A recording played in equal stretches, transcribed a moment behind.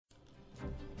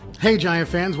Hey, Giant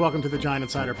fans. Welcome to the Giant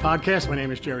Insider Podcast. My name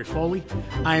is Jerry Foley.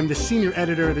 I am the senior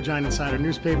editor of the Giant Insider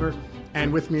newspaper.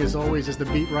 And with me, as always, is the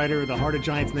beat writer of the Heart of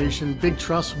Giants Nation, Big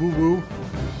Truss, woo-woo.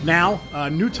 Now,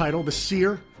 new title, the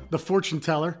seer, the fortune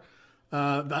teller, the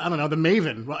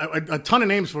maven. A ton of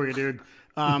names for you, dude.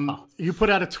 You put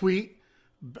out a tweet,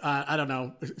 I don't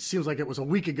know, it seems like it was a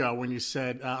week ago when you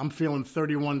said, I'm feeling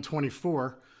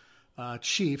 31-24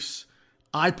 Chiefs.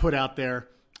 I put out there,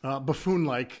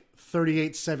 buffoon-like,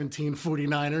 38-17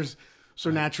 49ers. So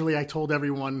naturally, I told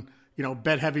everyone,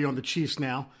 bet heavy on the Chiefs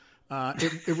now.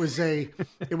 It was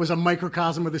a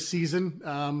microcosm of the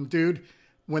season, dude.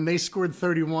 When they scored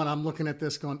 31, I'm looking at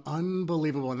this going,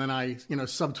 unbelievable. And then I,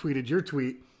 subtweeted your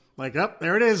tweet, like,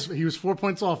 there it is. He was 4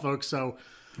 points off, folks. So,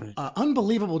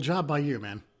 unbelievable job by you,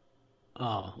 man.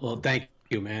 Oh, well, thank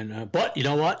you, man. But you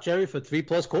know what, Jerry? For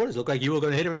 3+ quarters, looked like you were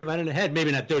going to hit him right in the head.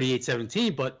 Maybe not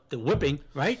 38-17, but the whipping,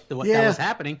 right? That was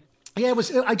happening. Yeah, it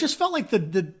was. I just felt like the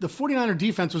 49er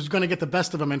defense was going to get the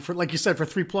best of them. And for, like you said, for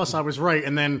 3+, I was right.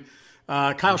 And then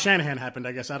Kyle Shanahan happened,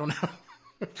 I guess. I don't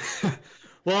know.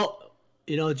 Well,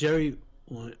 Jerry,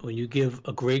 when you give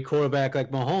a great quarterback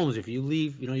like Mahomes, if you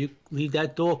leave, you leave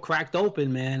that door cracked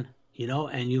open, man,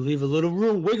 and you leave a little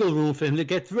wiggle room for him to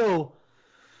get through,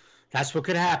 that's what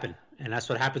could happen. And that's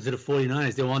what happened to the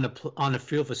 49ers. They were on the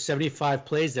field for 75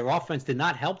 plays. Their offense did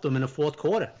not help them in the fourth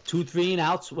quarter. 2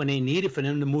 3-and-outs when they needed for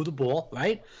them to move the ball,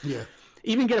 right? Yeah.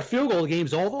 Even get a field goal, the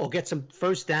game's over, or get some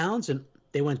first downs, and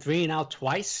they went 3-and-out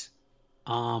twice.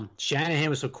 Shanahan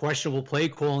was some questionable play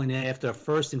calling there after a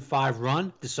 1st-and-5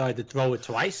 run, decided to throw it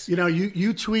twice. You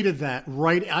tweeted that,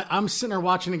 right? I'm sitting there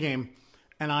watching the game,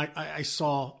 and I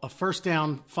saw a 1st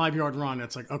down, 5-yard run.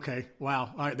 It's like, okay, wow,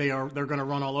 all right, they're going to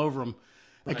run all over them.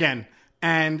 Right. Again,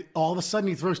 and all of a sudden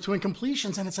he throws 2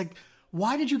 incompletions, and it's like,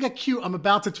 why did you get cute? I'm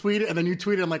about to tweet it, and then you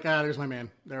tweet it. I'm like, there's my man.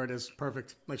 There it is.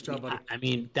 Perfect. Nice job, buddy. I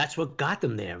mean, that's what got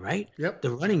them there, right? Yep. The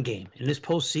running game in this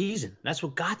postseason. That's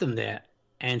what got them there.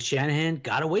 And Shanahan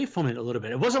got away from it a little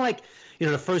bit. It wasn't like, the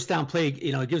 1st down play,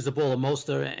 he gives the ball to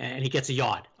Mostert and he gets a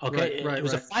yard. Okay? Right, it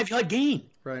was a 5-yard gain.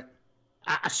 Right.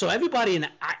 So everybody,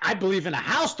 I believe in the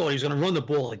house, thought he was going to run the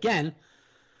ball again,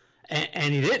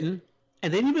 and he didn't.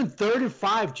 And then even 3rd and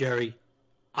 5, Jerry,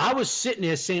 I was sitting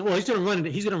there saying, well, he's going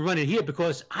to run it here,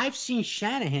 because I've seen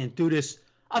Shanahan do this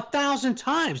 1,000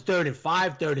 times. 3rd and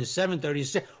 5, 3rd and 7, 3rd and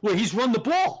 6, where he's run the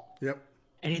ball. Yep.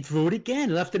 And he threw it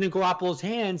again, left it in Garoppolo's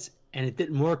hands, and it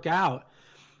didn't work out.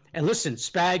 And listen,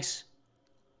 Spags,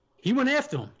 he went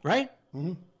after him, right?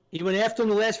 Mm-hmm. He went after him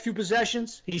the last few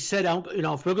possessions. He said,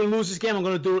 if we're going to lose this game, I'm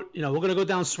going to do it. We're going to go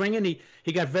down swinging.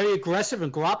 He got very aggressive,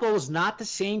 and Garoppolo was not the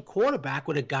same quarterback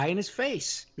with a guy in his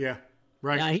face. Yeah,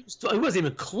 right. Now, he wasn't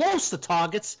even close to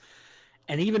targets.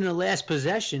 And even in the last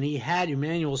possession, he had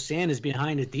Emmanuel Sanders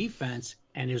behind the defense,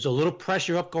 and there was a little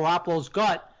pressure up Garoppolo's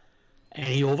gut, and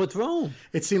he overthrew him.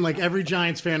 It seemed like every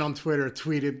Giants fan on Twitter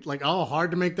tweeted, like,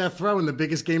 hard to make that throw in the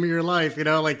biggest game of your life,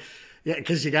 Yeah,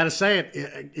 because you got to say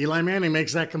it. Eli Manning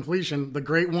makes that completion. The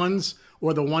great ones,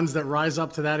 or the ones that rise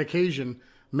up to that occasion,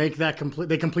 make that complete.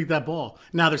 They complete that ball.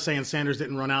 Now they're saying Sanders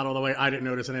didn't run out all the way. I didn't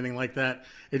notice anything like that.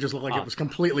 It just looked like it was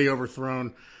completely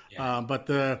overthrown. Yeah. But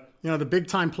the big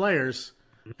time players,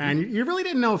 and you really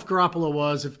didn't know if Garoppolo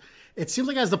was. If it seems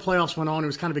like as the playoffs went on, he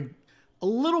was kind of a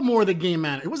little more the game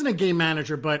manager. It wasn't a game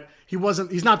manager, but he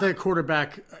wasn't. He's not the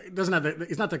quarterback. He's not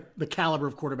the caliber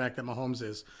of quarterback that Mahomes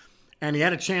is. And he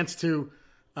had a chance to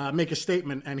make a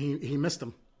statement, and he missed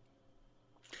them.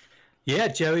 Yeah,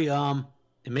 Jerry,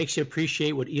 it makes you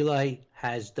appreciate what Eli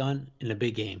has done in the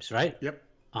big games, right? Yep.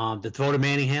 The throw to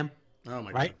Manningham,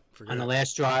 right? On the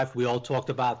last drive, we all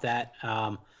talked about that.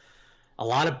 A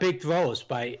lot of big throws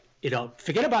by,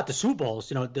 forget about the Super Bowls,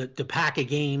 the Packer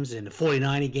games and the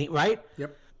 49er game, right?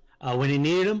 Yep. When he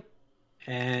needed them,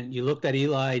 and you looked at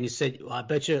Eli and you said, well, I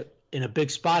bet you in a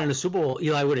big spot in the Super Bowl,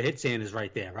 Eli would have hit Sanders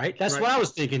right there, right? That's what I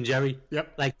was thinking, Jerry.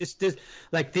 Yep. Like this,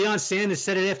 like Deion Sanders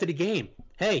said it after the game.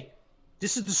 Hey,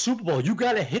 this is the Super Bowl. You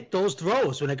got to hit those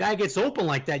throws. When a guy gets open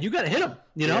like that, you got to hit him,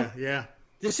 Yeah.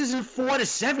 This isn't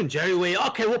 4-7, Jerry, where,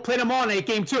 okay, we'll play them on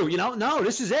game 2, No,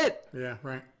 this is it. Yeah,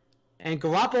 right. And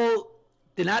Garoppolo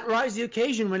did not rise to the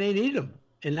occasion when they needed him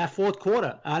in that fourth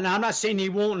quarter. And I'm not saying he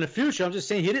won't in the future. I'm just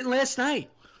saying he didn't last night,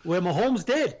 where Mahomes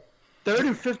did. 3rd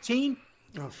and 15.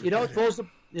 Throws the,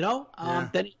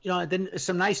 then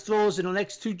some nice throws in the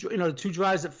next 2, the 2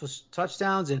 drives for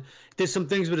touchdowns, and did some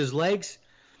things with his legs.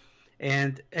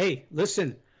 And hey,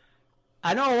 listen,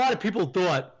 I know a lot of people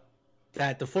thought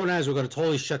that the 49ers were going to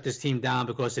totally shut this team down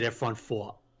because of their front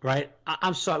 4, right?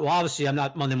 I'm sorry. Well, obviously, I'm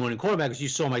not Monday morning quarterback because you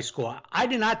saw my score. I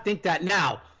did not think that.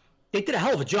 Now, they did a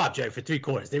hell of a job, Jerry, for 3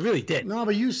 quarters. They really did. No,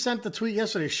 but you sent the tweet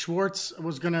yesterday. Schwartz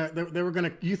was gonna. They were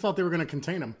gonna. You thought they were gonna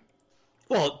contain him.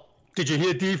 Well, did you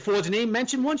hear D. Ford's name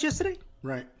mentioned once yesterday?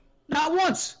 Right. Not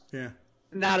once. Yeah.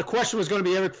 Now, the question was going to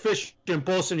be Eric Fisher and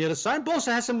Bosa on the other side.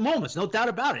 Bosa has some moments, no doubt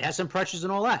about it. Has some pressures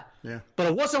and all that. Yeah. But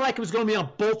it wasn't like it was going to be on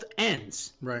both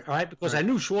ends. Right. All right? Because right. I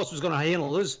knew Schwartz was going to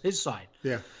handle his side.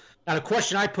 Yeah. Now, the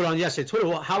question I put on yesterday Twitter,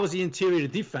 well, how was the interior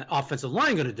offensive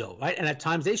line going to do? Right? And at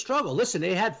times they struggled. Listen,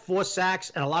 they had 4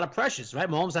 sacks and a lot of pressures. Right?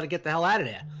 Mahomes had to get the hell out of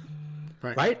there.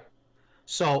 Right?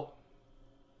 So,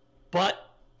 but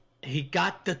he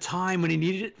got the time when he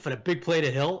needed it for the big play to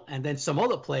Hill and then some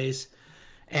other plays.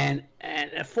 And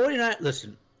at 49,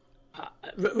 listen,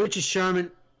 Richard Sherman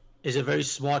is a very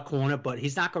smart corner, but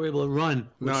he's not going to be able to run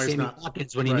with Sammy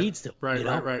Watkins when he needs to. Right,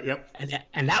 yep.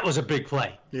 And that was a big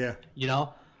play. Yeah. You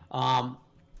know,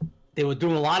 they were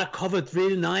doing a lot of cover 3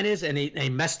 to 9ers, and they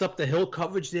messed up the Hill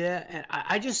coverage there. And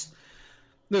I just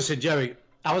listen, Jerry.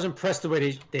 I was impressed the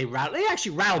way they rattled. They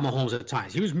actually rattled Mahomes at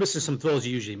times. He was missing some throws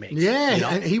he usually makes. Yeah, you know?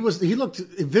 and he looked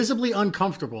visibly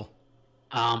uncomfortable.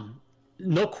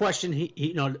 No question. He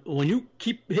you know, when you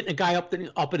keep hitting a guy up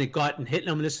in the gut and hitting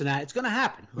him and this and that, it's going to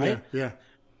happen, right? Yeah.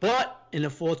 But in the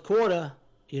fourth quarter,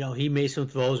 you know, he made some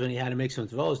throws when he had to make some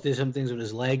throws. Did some things with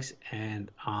his legs, and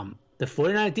the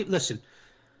 49 deep. Listen,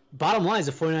 bottom line is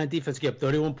the 49 defense gave up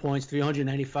 31 points,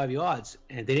 395 yards,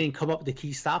 and they didn't come up with the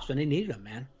key stops when they needed them,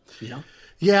 man. You know.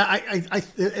 Yeah,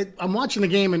 I'm watching the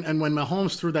game, and when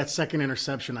Mahomes threw that second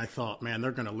interception, I thought, man,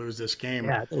 they're going to lose this game.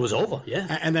 Yeah, it was over.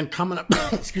 Yeah, and then coming up,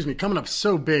 coming up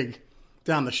so big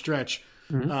down the stretch.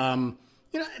 Mm-hmm.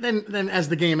 You know, then as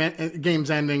the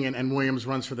game's ending and Williams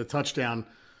runs for the touchdown,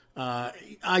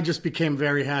 I just became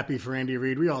very happy for Andy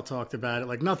Reid. We all talked about it.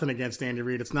 Like, nothing against Andy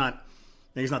Reid. He's not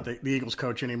the Eagles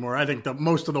coach anymore. I think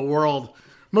most of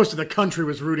the country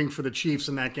was rooting for the Chiefs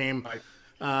in that game.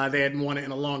 Right. They hadn't won it in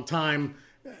a long time.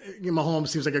 Mahomes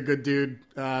seems like a good dude.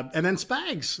 And then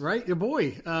Spags, right? Your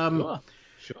boy. Sure.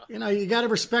 You know, you got to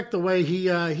respect the way he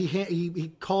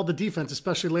called the defense,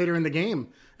 especially later in the game.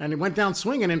 And it went down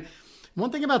swinging. And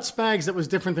one thing about Spags that was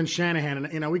different than Shanahan,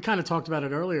 and, you know, we kind of talked about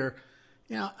it earlier.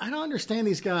 You know, I don't understand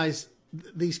these guys,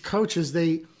 these coaches.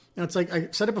 It's like I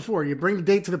said it before. You bring the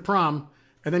date to the prom,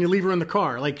 and then you leave her in the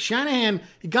car. Like Shanahan,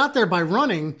 he got there by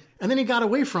running, and then he got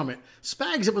away from it.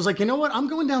 Spags, it was like, you know what? I'm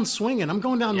going down swinging. I'm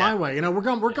going down my way. You know, we're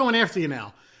going after you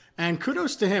now. And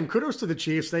kudos to him. Kudos to the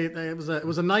Chiefs. It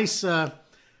was a nice.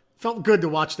 Felt good to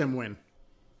watch them win.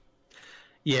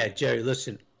 Yeah, Jerry.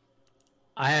 Listen,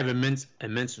 I have immense.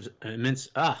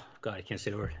 God, I can't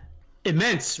say the word.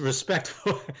 Immense respect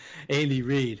for Andy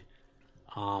Reid.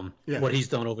 What he's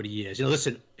done over the years. You know,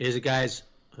 listen, here's a guy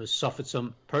who's suffered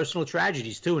some personal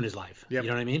tragedies too in his life. Yep. You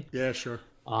know what I mean? Yeah, sure.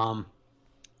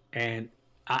 And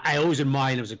I always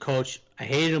admired him as a coach. I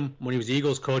hated him when he was the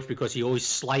Eagles coach because he always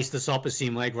sliced us up, it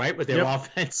seemed like, right, with their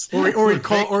offense. Or he'd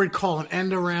call an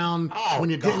end around when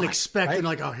you didn't expect it, and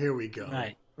like, oh, here we go.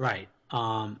 Right.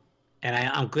 And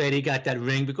I'm glad he got that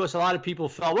ring because a lot of people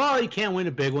felt, well, you can't win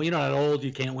a big one. You're not old.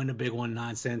 You can't win a big one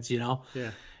nonsense, you know?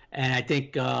 Yeah. And I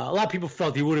think a lot of people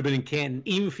felt he would have been in Canton,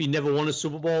 even if he never won a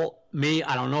Super Bowl. Me,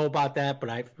 I don't know about that, but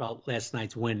I felt last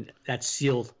night's win, that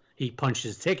sealed. He punched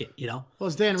his ticket, you know? Well,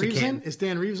 is Dan Reeves in? Is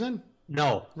Dan Reeves in?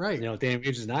 No. Right. You know, Dan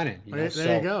Reeves is not in.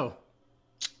 There you go.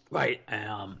 Right.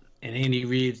 And Andy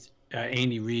Reid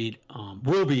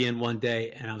will be in one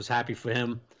day, and I was happy for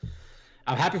him.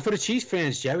 I'm happy for the Chiefs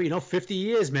fans, Jerry. You know, 50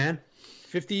 years, man.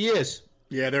 50 years.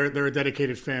 Yeah, they're a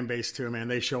dedicated fan base too, man.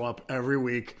 They show up every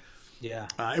week. Yeah.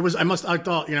 I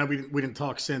thought, you know, we didn't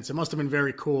talk since. It must have been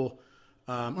very cool.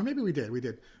 Or maybe we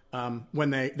did. When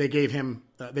they gave them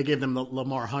the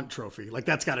Lamar Hunt trophy. Like,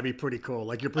 that's got to be pretty cool.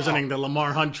 Like, you're presenting the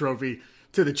Lamar Hunt trophy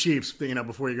to the Chiefs, you know,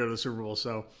 before you go to the Super Bowl.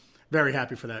 So very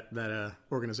happy for that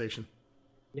organization.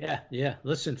 Yeah.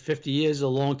 Listen, 50 years is a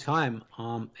long time.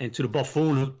 And to the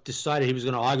buffoon who decided he was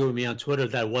going to argue with me on Twitter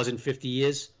that it wasn't 50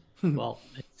 years, well,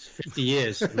 it's 50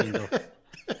 years. I mean, the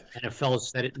NFL has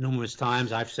said it numerous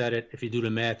times. I've said it. If you do the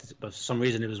math, but for some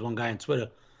reason, there was one guy on Twitter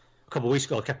a couple of weeks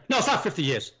ago. No, it's not 50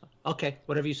 years. Okay,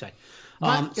 whatever you say.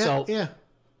 Yeah.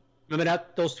 Remember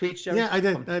those tweets, Jerry? Yeah, I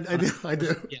did. I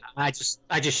do. Yeah, I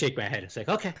just shake my head. It's like,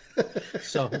 okay.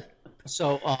 So,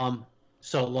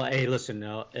 hey,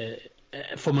 listen.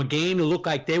 From a game to look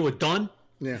like they were done,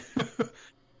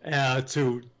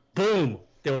 to boom,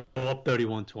 they were up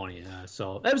 31-20.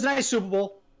 So it was a nice Super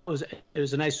Bowl. It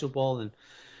was a nice Super Bowl, and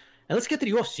let's get to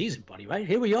the off season, buddy. Right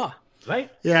here we are.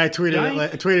 Right? Yeah, I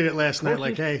tweeted it last night.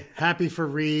 Like, hey, happy for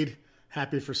Reed,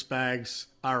 happy for Spags.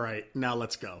 All right, now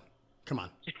let's go. Come on.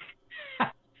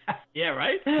 Yeah,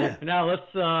 right. Yeah. Now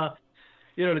let's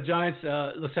the Giants,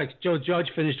 looks like Joe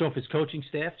Judge finished off his coaching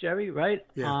staff, Jerry, right?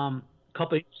 Yeah. A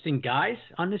couple of interesting guys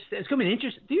on this staff. It's going to be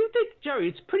interesting. Do you think, Jerry,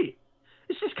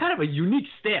 it's just kind of a unique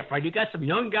staff, right? You got some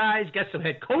young guys, you got some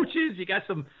head coaches, you got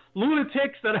some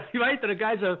lunatics that are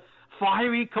guys are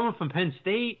fiery coming from Penn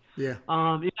State. Yeah.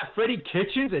 You got Freddie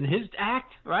Kitchens and his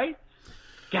act, right?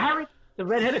 Garrett, the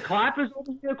redheaded clappers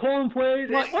over here calling plays.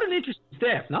 Well, what an interesting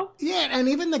staff, no? Yeah, and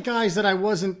even the guys that I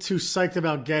wasn't too psyched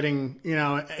about getting,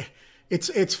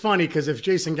 it's funny because if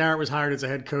Jason Garrett was hired as a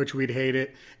head coach, we'd hate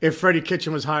it. If Freddie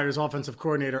Kitchens was hired as offensive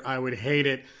coordinator, I would hate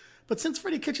it. But since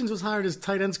Freddie Kitchens was hired as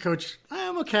tight ends coach,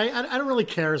 I'm okay. I don't really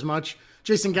care as much.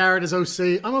 Jason Garrett as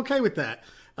OC, I'm okay with that.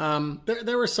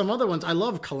 There were some other ones. I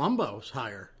love Colombo's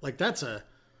hire. Like that's a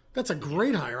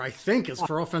great hire, I think, is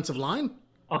for offensive line.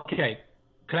 Okay.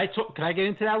 Can I get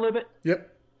into that a little bit?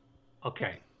 Yep.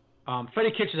 Okay.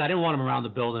 Freddie Kitchens, I didn't want him around the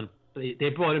building. They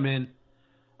brought him in.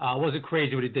 I wasn't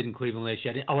crazy what he did in Cleveland last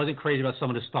year. I wasn't crazy about some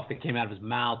of the stuff that came out of his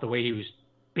mouth, the way he was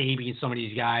babying some of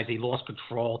these guys. He lost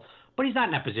control. But he's not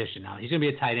in that position now. He's going to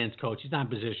be a tight ends coach. He's not in a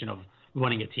position of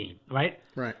running a team, right?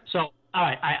 Right. So, all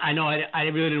right, I know I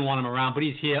really didn't want him around, but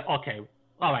he's here. Okay.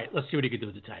 All right, let's see what he can do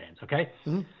with the tight ends, okay?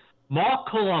 Mm-hmm. Mark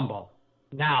Colombo.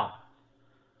 Now,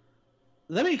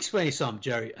 let me explain you something,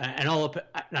 Jerry. Now,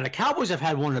 the Cowboys have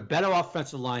had one of the better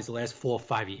offensive lines the last 4 or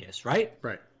 5 years, right?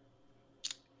 Right.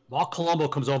 Mark Colombo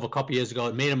comes over a couple years ago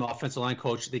and made him an offensive line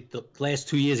coach. The last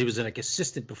 2 years, he was like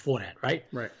assistant before that, right?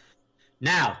 Right.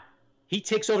 Now, he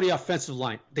takes over the offensive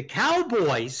line. The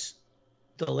Cowboys,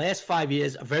 the last 5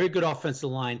 years, a very good offensive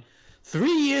line. 4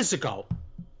 years ago,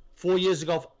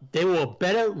 they were a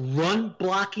better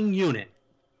run-blocking unit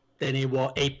than they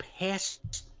were a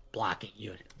pass-blocking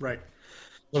unit. Right.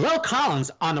 Laurel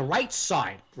Collins on the right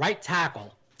side, right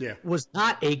tackle, was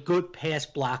not a good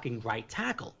pass-blocking right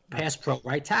tackle, pass-pro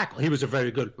right tackle. He was a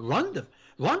very good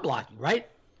run-blocking, right?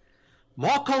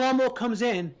 Mark Colombo comes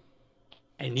in,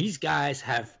 and these guys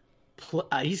have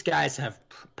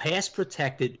pass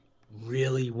protected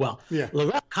really well. Yeah.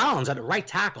 Laurel Collins at the right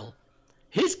tackle,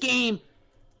 his game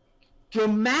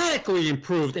dramatically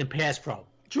improved in pass pro.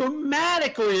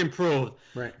 Dramatically improved.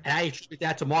 Right. And I attribute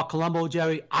that to Mark Colombo,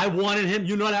 Jerry. I wanted him.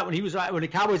 You know that when the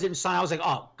Cowboys didn't sign, I was like,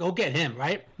 oh, go get him,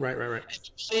 right? Right.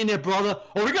 Saying their brother,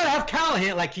 we got to have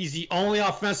Callahan like he's the only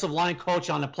offensive line coach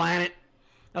on the planet.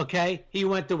 Okay? He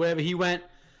went to wherever he went.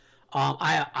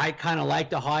 I kind of like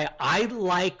the hire. I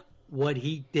like what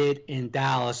he did in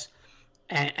Dallas.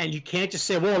 And you can't just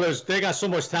say, well, they got so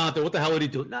much talent there. What the hell did he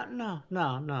do?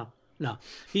 No.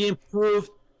 He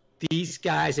improved these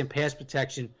guys in pass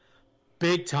protection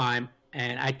big time,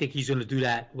 and I think he's going to do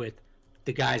that with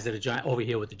the guys that are over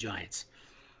here with the Giants.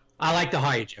 I like the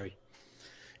hire, Jerry.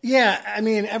 Yeah, I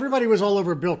mean, everybody was all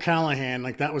over Bill Callahan,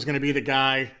 like that was going to be the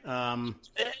guy.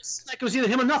 It's like it was either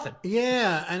him or nothing.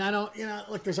 Yeah, and I don't,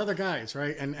 look, there's other guys,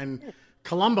 right? And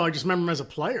Colombo, I just remember him as a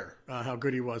player, how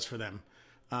good he was for them.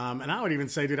 And I would even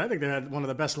say, dude, I think they had one of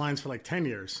the best lines for like 10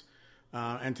 years.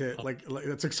 And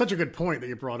it's such a good point that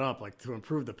you brought up, like to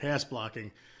improve the pass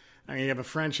blocking. I mean, you have a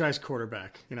franchise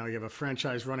quarterback, you have a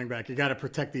franchise running back. You got to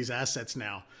protect these assets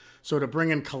now. So to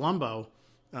bring in Colombo,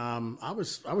 I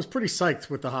was pretty psyched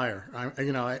with the hire.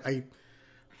 I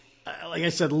like I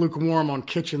said, lukewarm on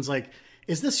Kitchens. Like,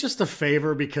 is this just a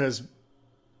favor because,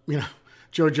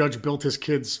 Joe Judge built his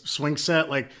kid's swing set?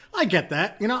 Like, I get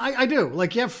that. I do.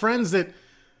 Like, you have friends that,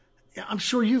 I'm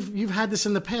sure you've had this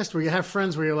in the past where you have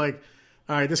friends where you're like,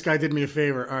 all right, this guy did me a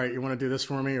favor. All right, you want to do this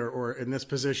for me or in this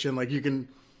position? Like, you can,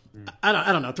 I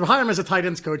don't know. To hire him as a tight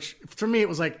ends coach, for me, it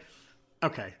was like,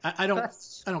 okay, I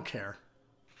don't care.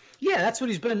 Yeah, that's what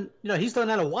he's been. He's done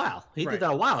that a while. He did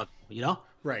that a while ago.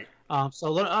 Right. So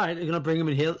all right, you're gonna bring him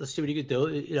in here. Let's see what he could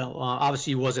do.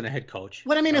 Obviously he wasn't a head coach.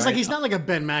 What I mean is like he's not like a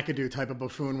Ben McAdoo type of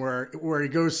buffoon where he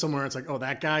goes somewhere. It's like, oh,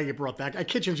 that guy, you brought that guy.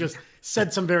 Kitchen just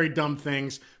said some very dumb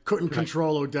things, couldn't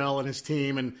control Odell and his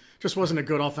team, and just wasn't a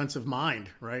good offensive mind.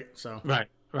 Right. So.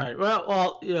 Right.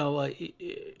 Well,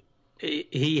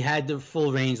 he had the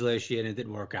full reins last year and it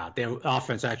didn't work out. Their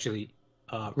offense actually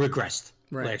regressed.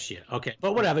 Last year. Okay.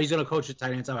 But whatever. He's going to coach the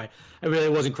tight ends. All right. I really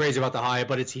wasn't crazy about the hire,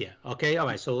 but it's here. Okay. All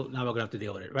right. So now we're going to have to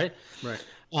deal with it. Right.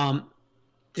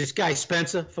 This guy,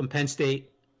 Spencer from Penn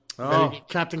State. Oh,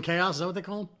 Captain Chaos. Is that what they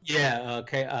call him? Yeah.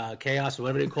 Chaos,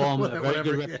 whatever they call him. Very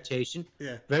good reputation.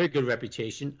 Yeah. Very good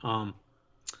reputation.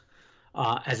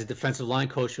 As a defensive line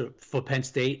coach for Penn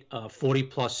State, 40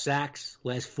 plus sacks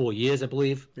last 4 years, I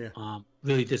believe. Yeah.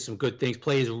 Really did some good things.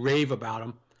 Players rave about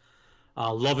him.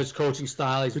 Love his coaching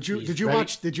style. Did you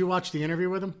watch the interview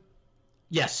with him?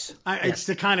 Yes. It's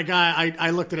the kind of guy I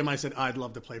looked at him. I said, I'd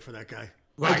love to play for that guy.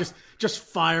 Right. Just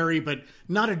fiery, but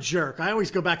not a jerk. I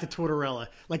always go back to Tortorella.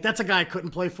 Like, that's a guy I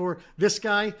couldn't play for. This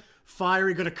guy,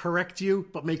 fiery, going to correct you,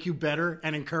 but make you better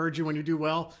and encourage you when you do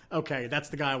well. Okay, that's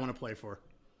the guy I want to play for.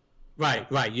 Right.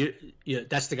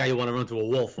 That's the guy you want to run to a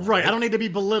wall for. Right. I don't need to be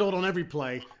belittled on every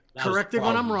play. Corrected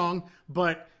when I'm wrong,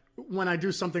 but when I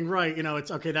do something right,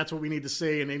 it's okay. That's what we need to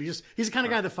see. And he's the kind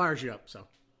of guy that fires you up. So.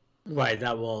 Right.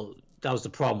 That was the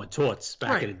problem with Torts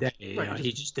back in the day.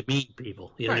 He just demeaned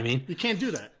people. You know what I mean? You can't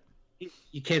do that.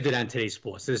 You can't do that in today's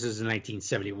sports. This is in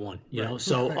 1971. You know,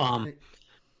 so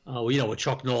with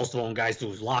Chuck Norris throwing guys through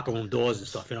his locker room doors and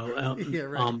stuff. Yeah,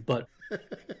 right. But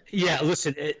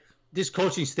listen, this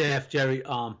coaching staff, Jerry.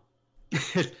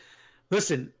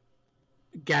 Listen,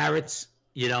 Garrett's.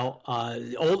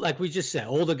 Old, like we just said,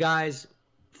 older guys,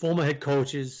 former head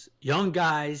coaches, young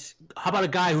guys. How about a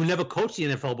guy who never coached the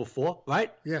NFL before,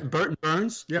 right? Yeah. Burton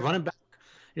Burns, running back.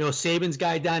 Saban's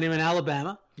guy down there in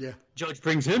Alabama. Yeah. Judge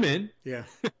brings him in. Yeah.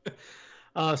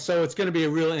 So it's going to be a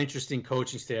real interesting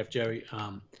coaching staff, Jerry.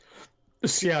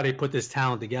 See how they put this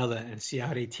talent together and see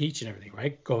how they teach and everything,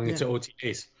 right? Going into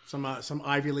OTAs. Some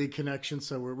Ivy League connections,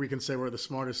 so we can say we're the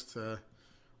smartest.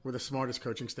 We're the smartest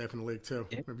coaching staff in the league too.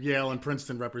 Yeah. Yale and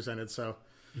Princeton represented. So.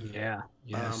 Yeah.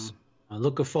 Yes. I'm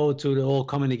looking forward to it all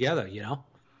coming together. Yeah,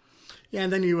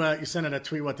 and then you sent out a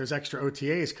tweet. There's extra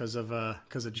OTAs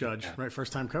because of Judge, right?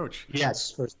 First time coach.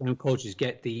 Yes, first time coaches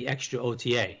get the extra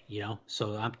OTA.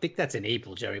 So I think that's in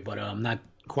April, Jerry, but I'm not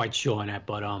quite sure on that.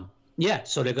 But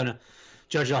so they're gonna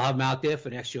Judge will have them out there for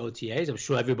the extra OTAs. I'm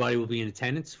sure everybody will be in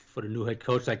attendance for the new head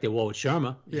coach, like they were with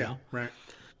Shermer. You know? Right.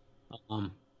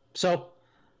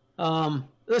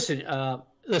 Listen.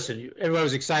 Everybody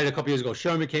was excited a couple years ago.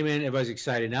 Sherman came in. Everybody's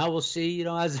excited. Now we'll see.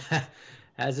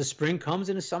 As the spring comes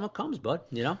and the summer comes, bud.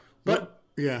 But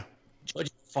yeah, Judge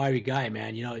is a fiery guy,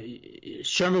 man.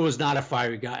 Sherman was not a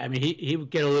fiery guy. I mean, he would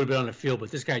get a little bit on the field,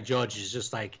 but this guy Judge is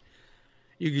just like,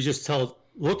 you could just tell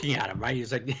looking at him, right?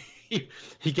 He's like,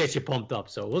 he gets you pumped up.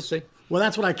 So we'll see. Well,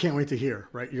 that's what I can't wait to hear,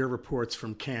 right? Your reports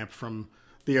from camp, from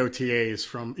the OTAs,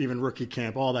 from even rookie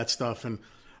camp, all that stuff, and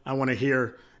I want to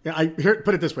hear.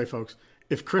 Put it this way, folks.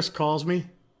 If Chris calls me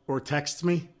or texts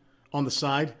me on the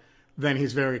side, then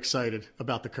he's very excited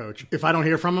about the coach. If I don't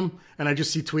hear from him and I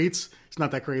just see tweets, he's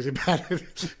not that crazy about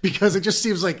it because it just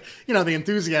seems like, the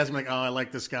enthusiasm, like, oh, I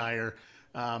like this guy. Or,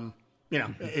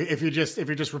 if you're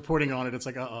just reporting on it, it's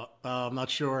like, I'm not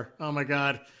sure. Oh my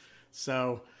God.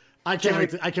 So I can't wait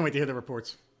to hear the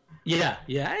reports. Yeah.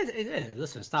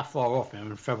 Listen, it's not far off, man.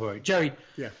 In February. Jerry.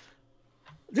 Yeah.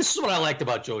 This is what I liked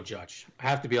about Joe Judge. I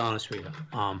have to be honest with you.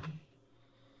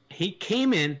 He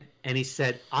came in and he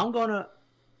said, I'm going to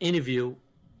interview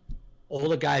all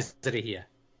the guys that are here.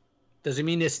 Doesn't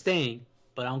mean they're staying,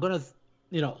 but I'm going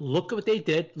to, look at what they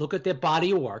did, look at their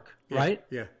body of work, right?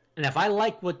 Yeah. And if I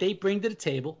like what they bring to the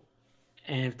table,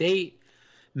 and if they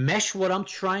mesh what I'm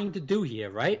trying to do here,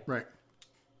 right? Right.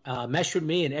 Mesh with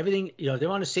me and everything, they're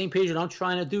on the same page what I'm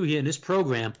trying to do here in this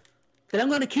program, then I'm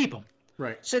going to keep them.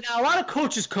 Right. So now a lot of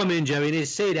coaches come in, Jerry, and they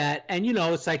say that, and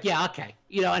it's like, yeah, okay,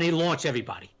 and they launch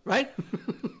everybody, right?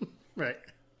 Right.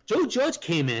 Joe Judge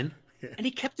came in, and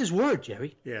he kept his word,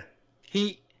 Jerry. Yeah.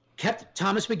 He kept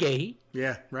Thomas McGahee.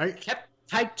 Yeah, right. Kept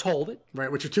Tyke Tolbert.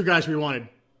 Right, which are two guys we wanted.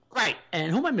 Right.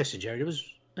 And who am I missing, Jerry?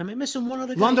 Am I missing one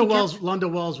other guy?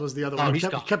 Londo Wells was the other one. He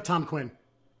kept Tom Quinn.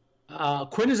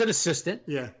 Quinn is an assistant.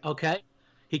 Yeah. Okay.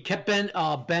 He kept Ben.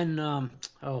 Oh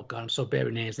God, I'm so bad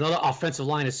with names. Another offensive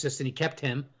line assistant. He kept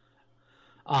him.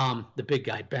 The big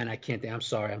guy, Ben. I can't think. I'm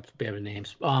sorry. I'm bad with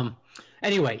names.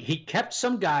 Anyway, he kept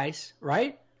some guys,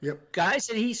 right? Yep. Guys,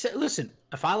 and he said, "Listen,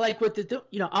 if I like what they do,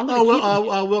 I'm going to keep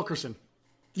them." Wilkerson.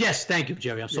 Yes, thank you,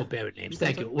 Jerry. I'm so bad with names.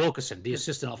 Thank you, Wilkerson, the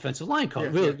assistant offensive line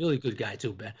coach. Really good guy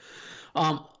too, Ben.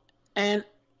 And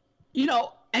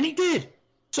he did.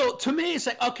 So to me, it's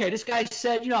like, okay, this guy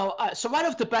said, so right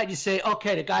off the bat, you say,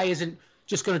 okay, the guy isn't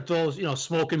just going to throw,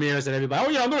 smoke and mirrors at everybody. Oh,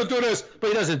 yeah, I'm going to do this,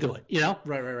 but he doesn't do it,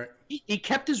 Right. He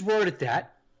kept his word at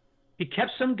that. He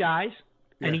kept some guys,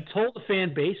 and he told the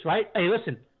fan base, right, hey,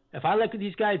 listen, if I like what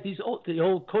these guys, the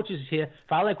old coaches here,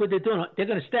 if I like what they're doing, they're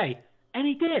going to stay. And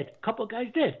he did. A couple of guys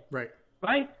did. Right.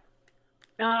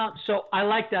 So I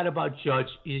like that about Judge.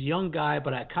 He's a young guy,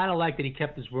 but I kind of like that he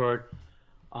kept his word.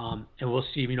 And we'll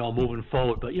see, moving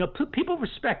forward. But, people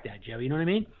respect that, Jerry. You know what I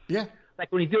mean? Yeah.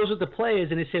 Like when he deals with the players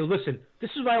and they say, listen, this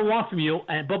is what I want from you,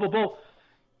 and blah, blah, blah.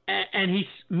 And he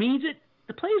means it.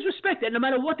 The players respect that no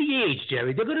matter what the age,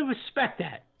 Jerry. They're going to respect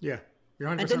that. Yeah. You're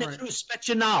 100% and then they're going to respect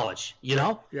your knowledge,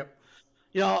 Yep.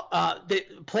 The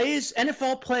players,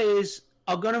 NFL players,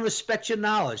 are going to respect your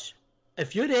knowledge.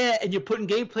 If you're there and you're putting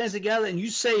game plans together and you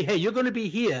say, hey, you're going to be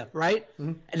here, right?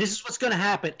 Mm-hmm. And this is what's going to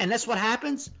happen. And that's what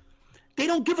happens. they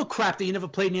don't give a crap that you never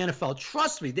played in the NFL.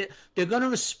 Trust me, they're going to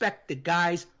respect the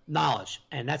guy's knowledge,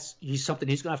 and he's something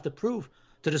he's going to have to prove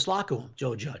to this locker room,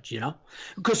 Joe Judge,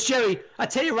 Because, Jerry, I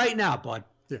tell you right now, bud,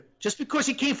 just because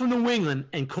he came from New England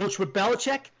and coached with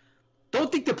Belichick,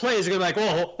 don't think the players are going to be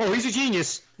like, oh, he's a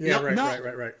genius. Yeah,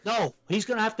 right. No, he's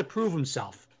going to have to prove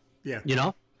himself. Yeah.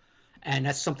 And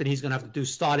that's something he's going to have to do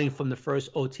starting from the first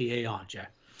OTA on, Jay.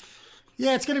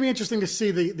 Yeah, it's going to be interesting to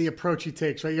see the approach he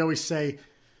takes, right? You always say,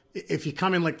 if you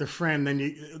come in like the friend,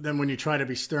 then when you try to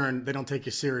be stern, they don't take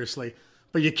you seriously.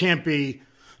 But you can't be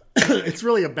 – it's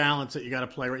really a balance that you got to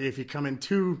play, right? If you come in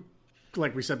too,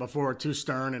 like we said before, too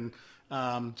stern and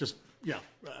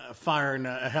fire and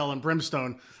hell and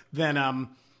brimstone, then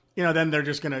then they're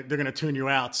gonna tune you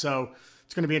out. So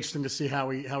it's going to be interesting to see how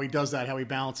he does that, how he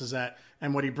balances that,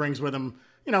 and what he brings with him.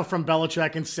 From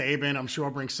Belichick and Saban, I'm sure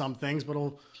brings some things, but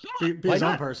he'll be his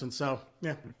own person. So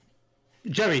yeah.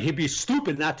 Jerry, he'd be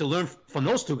stupid not to learn from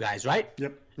those two guys, right?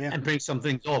 Yep. Yeah. And bring some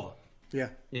things over. Yeah.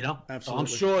 Absolutely. So I'm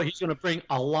sure he's going to bring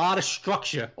a lot of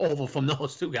structure over from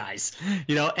those two guys,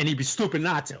 and he'd be stupid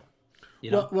not to.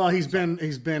 Well, he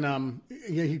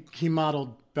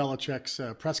modeled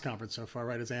Belichick's press conference so far,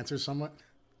 right? His answers somewhat.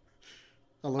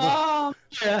 A little.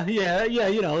 Yeah. He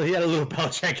had a little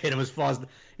Belichick in him as far as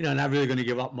not really going to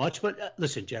give up much. But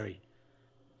listen, Jerry,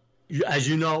 as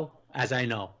I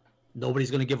know.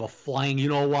 Nobody's going to give a flying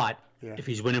if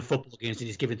he's winning football games and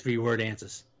he's giving 3-word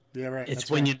answers. Yeah, right. It's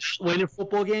when you're winning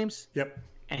football games. Yep.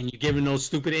 And you're giving those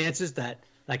stupid answers that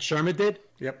like Sherman did.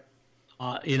 Yep.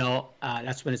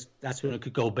 That's when it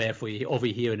could go bad for you over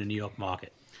here in the New York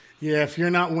market. Yeah, if you're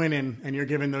not winning and you're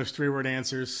giving those 3-word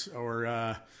answers,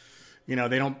 or they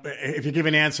don't. If you give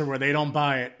an answer where they don't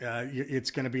buy it,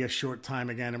 it's going to be a short time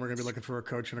again, and we're going to be looking for a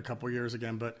coach in a couple years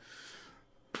again. But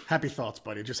happy thoughts,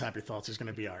 buddy. Just happy thoughts. He's going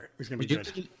to be all right. He's going to be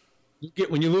good.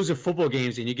 When you lose in football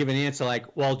games and you give an answer like,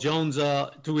 well, Jones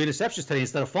threw interceptions today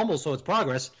instead of fumbles, so it's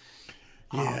progress.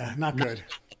 Yeah, not good.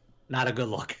 Not a good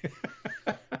look.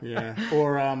 Yeah.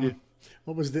 Or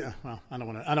what was the? Well, I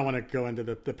don't want to go into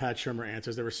the Pat Shurmur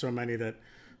answers. There were so many that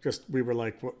just we were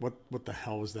like, what the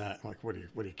hell was that? Like, what are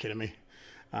you kidding me?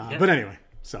 But anyway,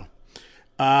 so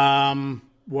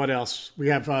what else? We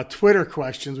have Twitter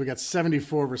questions. We got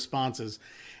 74 responses.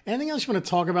 Anything else you want to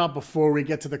talk about before we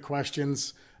get to the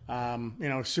questions?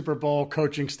 Super Bowl,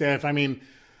 coaching staff. I mean,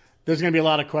 there's going to be a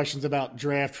lot of questions about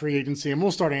draft, free agency, and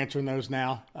we'll start answering those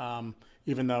now,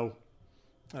 even though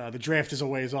the draft is a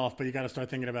ways off, but you got to start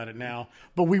thinking about it now.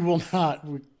 But we will not.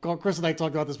 Chris and I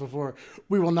talked about this before.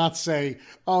 We will not say,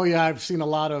 oh, yeah, I've seen a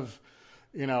lot of,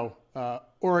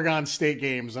 Oregon State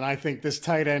games, and I think this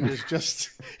tight end is just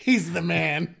 – he's the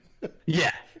man.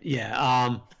 Yeah.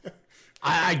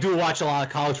 I do watch a lot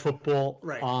of college football.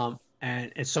 Right.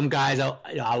 And some guys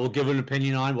I will give an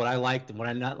opinion on what I liked and what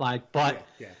I not liked. But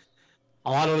a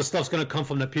lot of the stuff's going to come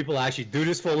from the people that actually do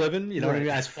this for a living, what I mean?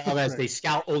 As far as they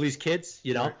scout all these kids,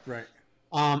 Right.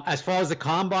 As far as the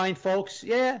combine folks,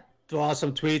 throw out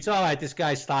some tweets. All right, this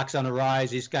guy's stock's on the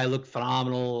rise. This guy looked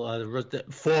phenomenal. The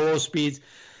 4.0 speeds.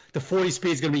 The 40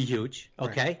 speed is going to be huge,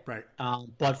 okay? Right.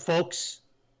 But folks,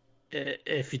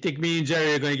 if you think me and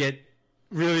Jerry are going to get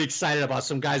really excited about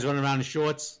some guys running around in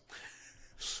shorts,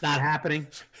 it's not happening.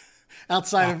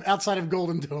 Outside of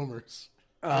Golden Domers.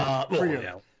 For you.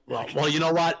 Yeah. Well, you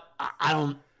know what? I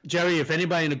don't, Jerry. If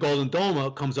anybody in the Golden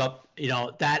Dome comes up,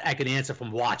 that I can answer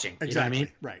from watching. Exactly. You know what I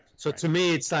mean? Right. So to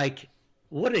me, it's like,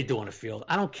 what do they do on the field?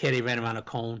 I don't care. They ran around a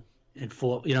cone and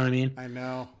four. You know what I mean? I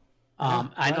know.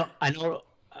 I know.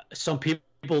 Some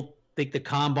people think the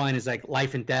combine is like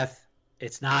life and death.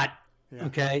 It's not. Yeah.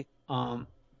 Okay.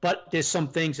 But there's some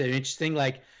things that are interesting,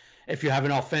 like if you have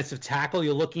an offensive tackle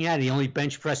you're looking at, and he only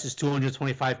bench presses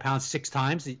 225 pounds 6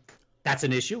 times. That's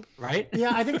an issue, right?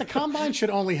 Yeah, I think the combine should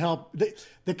only help.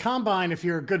 The combine, if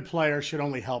you're a good player, should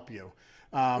only help you.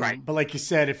 Right. But like you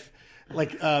said, if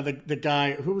the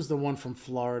guy who was the one from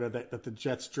Florida that the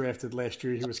Jets drafted last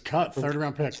year, he was cut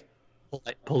 3rd-round pick.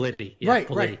 Politi. Yeah,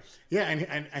 right. Yeah,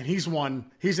 and he's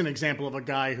an example of a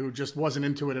guy who just wasn't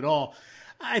into it at all.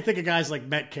 I think of guys like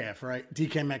Metcalf, right?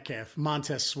 DK Metcalf,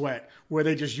 Montez Sweat, where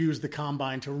they just use the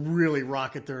combine to really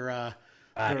rocket their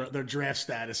draft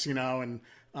status, and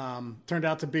turned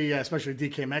out to be, especially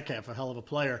DK Metcalf, a hell of a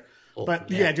player.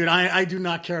 But yeah, dude, I do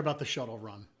not care about the shuttle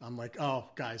run. I'm like, oh,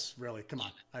 guys, really? Come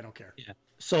on. I don't care. Yeah.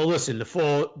 So listen, the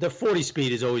 40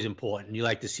 speed is always important. You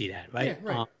like to see that, right?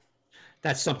 Yeah, right.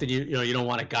 That's something you don't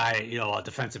want a guy, a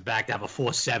defensive back to have a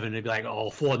 4.7 and be like,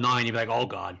 4.9. You'd be like, oh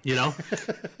God,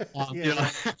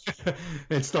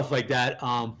 and stuff like that.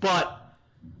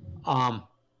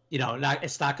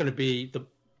 It's not going to be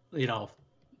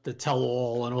the tell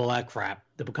all and all that crap,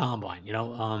 the combine,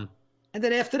 And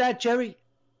then after that, Jerry,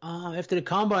 after the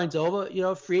combine's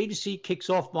over, free agency kicks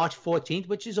off March 14th,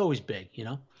 which is always big,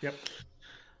 Yep.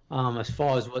 As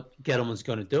far as what Gettleman's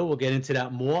going to do. We'll get into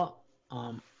that more.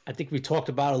 I think we talked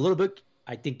about it a little bit.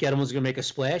 I think Gettleman's going to make a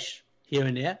splash here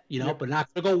and there, Yep. but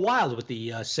not going to go wild with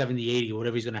the 70, 80, or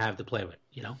whatever he's going to have to play with,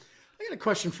 I got a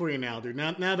question for you now, dude.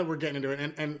 Now that we're getting into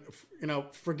it, and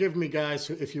forgive me, guys,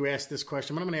 if you ask this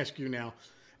question, but I'm going to ask you now.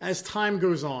 As time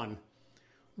goes on,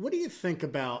 what do you think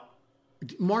about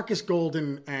Marcus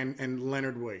Golden and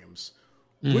Leonard Williams?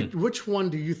 Which one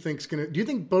do you think's going to? Do you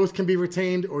think both can be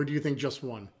retained, or do you think just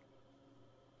one?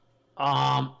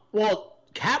 Well,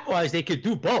 cap-wise, they could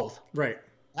do both. Right.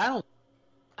 I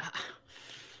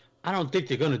don't think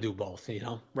they're going to do both,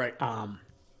 Right.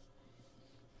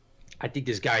 I think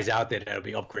there's guys out there that'll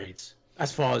be upgrades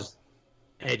as far as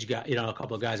edge guy, a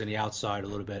couple of guys on the outside a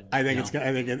little bit. I think it's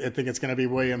going to be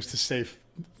Williams to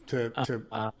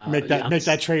make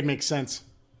that trade make sense.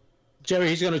 Jerry,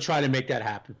 he's going to try to make that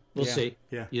happen. We'll see.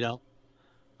 Yeah.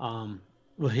 Well,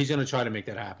 he's going to try to make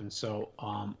that happen. So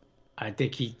I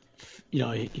think he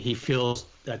feels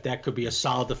that could be a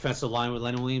solid defensive line with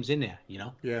Leonard Williams in there.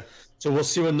 Yeah. So we'll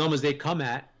see what numbers they come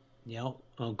at.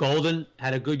 Golden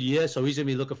had a good year, so he's going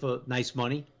to be looking for nice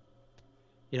money.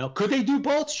 Could they do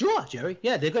both? Sure, Jerry.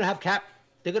 Yeah, they're going to have cap.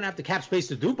 They're going to have the cap space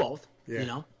to do both.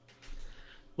 Yeah.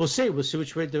 We'll see. We'll see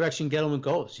which way direction Gettleman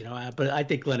goes. But I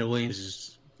think Leonard Williams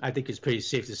is. I think it's pretty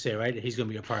safe to say, right? He's going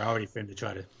to be a priority for him to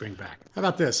try to bring back. How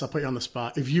about this? I'll put you on the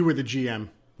spot. If you were the GM,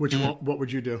 what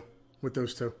would you do with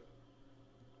those two?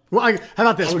 Well, how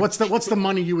about this? What's the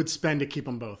money you would spend to keep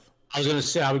them both? I was going to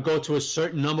say I would go to a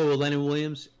certain number with Leonard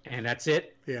Williams, and that's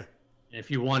it. Yeah. And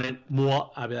if you wanted more,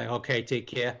 I'd be like, okay, take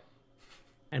care.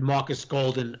 And Marcus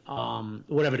Golden,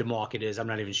 whatever the market is, I'm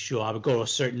not even sure. I would go to a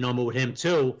certain number with him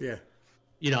too. Yeah.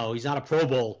 He's not a Pro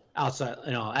Bowl outside,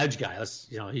 edge guy.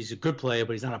 He's a good player,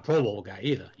 but he's not a Pro Bowl guy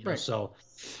either. Right. So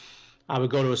I would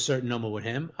go to a certain number with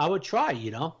him. I would try,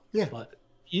 Yeah. But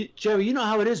Jerry, you know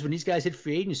how it is when these guys hit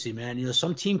free agency, man.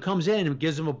 Some team comes in and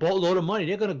gives them a boatload of money,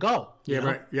 they're going to go. Yeah.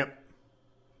 Right. Yep.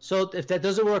 So if that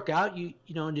doesn't work out,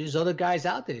 there's other guys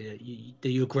out there that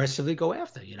you aggressively go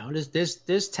after.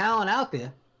 There's talent out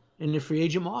there in the free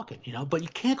agent market. But you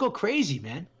can't go crazy,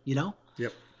 man.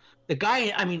 Yep. The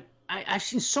guy. I mean, I've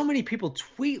seen so many people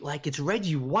tweet like it's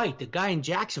Reggie White, the guy in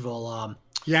Jacksonville.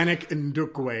 Yannick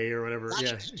Ndukwe or whatever.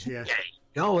 Yeah.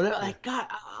 God,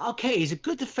 okay, he's a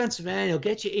good defensive man. He'll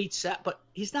get you 8 sacks, but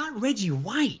he's not Reggie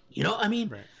White. Right.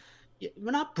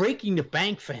 We're not breaking the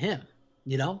bank for him.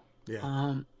 Yeah.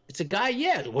 It's a guy,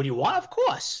 what do you want? Of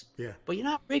course. Yeah. But you're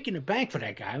not breaking the bank for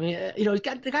that guy. I mean,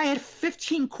 the guy had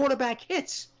 15 quarterback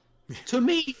hits. To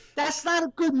me, that's not a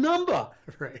good number.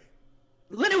 Right.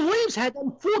 Leonard Williams had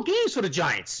them 4 games for the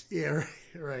Giants. Yeah,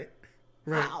 right.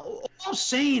 All I'm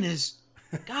saying is,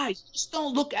 guys, just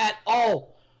don't look at,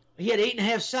 he had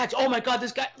 8.5 sacks. Oh, my God,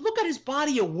 this guy, look at his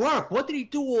body of work. What did he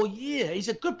do all year? He's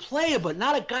a good player, but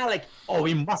not a guy like,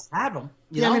 we must have him.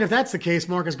 You know? I mean, if that's the case,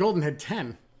 Marcus Golden had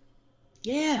 10.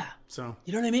 Yeah. So.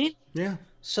 You know what I mean? Yeah.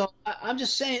 So I'm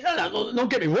just saying, no, don't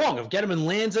get me wrong. If Gettleman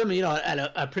lands him,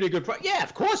 at a pretty good price, yeah,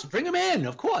 of course, bring him in.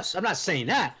 Of course, I'm not saying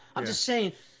that. I'm just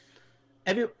saying,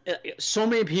 so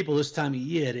many people this time of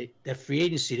year, that free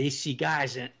agency, they see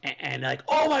guys and like,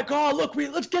 oh my God, look,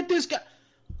 let's get this guy.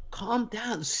 Calm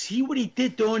down, see what he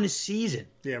did during the season.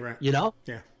 Yeah, right. Yeah.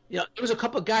 There was a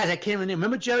couple of guys that came in there.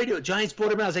 Remember Jerry? The Giants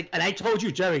brought him in. I was like, and I told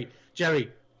you, Jerry,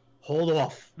 hold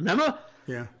off. Remember?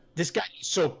 Yeah. This guy is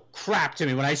so crap to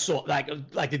me when I saw like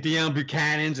the Deion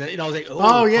Buchanan's. I was like,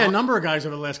 a number of guys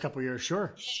over the last couple of years,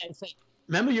 sure. Yeah, it's like,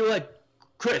 remember you were like,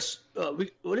 Chris,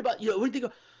 what about what do you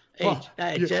think?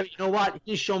 Hey, Jerry, you know what? He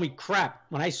didn't show me crap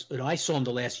when I saw him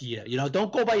the last year.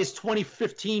 Don't go by his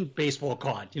 2015 baseball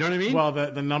card. You know what I mean? Well,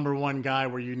 the number one guy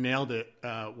where you nailed it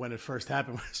when it first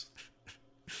happened was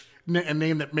a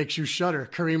name that makes you shudder,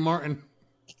 Kareem Martin.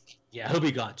 Yeah, he'll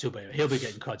be gone too, baby. He'll be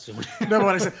getting cut soon. No,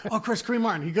 but I said, Chris, Kareem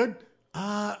Martin, he good?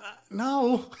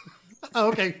 No.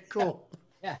 Okay, cool.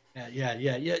 Yeah.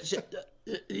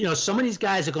 Some of these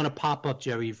guys are going to pop up,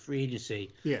 Jerry, in free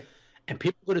agency. Yeah. And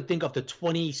people are going to think of the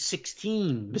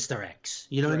 2016 Mr. X.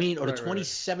 You know what I mean? Or the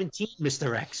 2017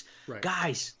 Mr. X. Right.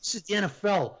 Guys, this is the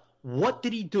NFL. What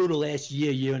did he do the last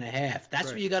year and a half?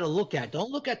 That's what you got to look at.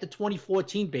 Don't look at the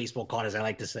 2014 baseball card, as I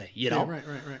like to say. Yeah, right.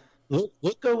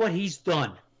 Look at what he's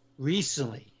done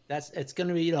recently. It's going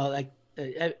to be,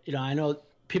 I know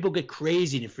people get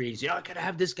crazy in the free agency. I got to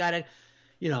have this guy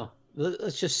to,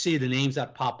 let's just see the names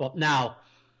that pop up. Now,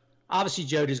 obviously,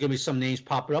 Joe, there's going to be some names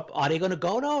popping up. Are they going to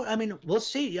go? No, I mean, we'll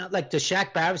see. Like the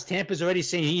Shaq Barrett's, Tampa's already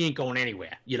saying he ain't going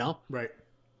anywhere, Right.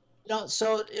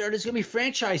 So there's gonna be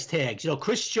franchise tags.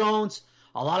 Chris Jones.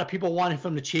 A lot of people want him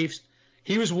from the Chiefs.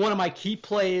 He was one of my key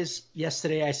players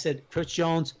yesterday. I said Chris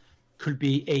Jones could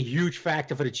be a huge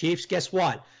factor for the Chiefs. Guess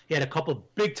what? He had a couple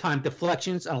of big-time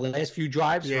deflections on the last few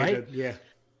drives, right? He did,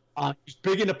 He's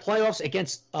big in the playoffs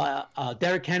against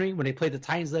Derrick Henry when they played the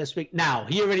Titans last week. Now,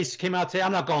 he already came out today,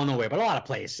 I'm not going nowhere, but a lot of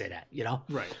players say that,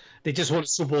 Right. They just won a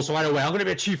Super Bowl, so right away, I'm going to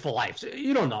be a Chief for life. So,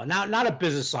 you don't know. Now, not a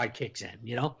business side kicks in,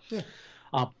 Yeah.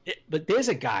 But there's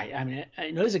a guy. I mean,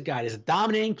 there's a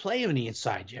dominating player on the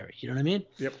inside, Jerry. You know what I mean?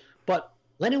 Yep. But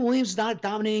Leonard Williams is not a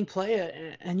dominating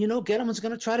player, and Gettleman's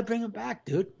going to try to bring him back,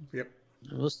 dude. Yep.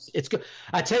 It's good.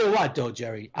 I tell you what, though,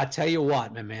 Jerry. I tell you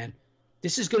what, my man.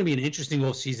 This is going to be an interesting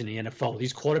offseason in the NFL.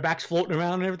 These quarterbacks floating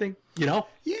around and everything, Yeah,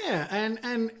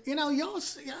 and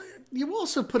you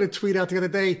also put a tweet out the other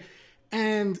day,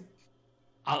 and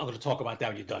I'm not going to talk about that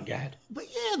when you're done. Go ahead. But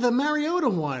yeah, the Mariota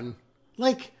one,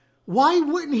 like, why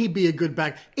wouldn't he be a good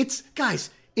back? It's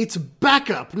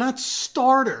backup, not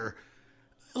starter.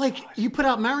 Like, you put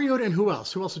out Mariota, and who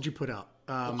else? Who else did you put out?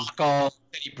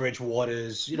 Teddy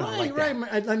Bridgewater's, right.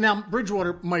 And now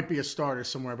Bridgewater might be a starter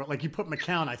somewhere, but like you put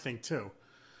McCown, I think too.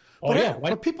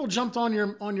 But people jumped on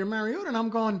your Mariota, and I'm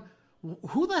going,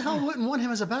 who the hell wouldn't want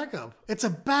him as a backup? It's a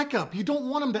backup. You don't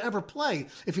want him to ever play.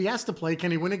 If he has to play,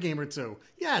 can he win a game or two?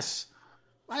 Yes.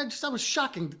 I was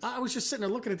shocking. I was just sitting there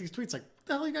looking at these tweets like, what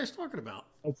the hell are you guys talking about?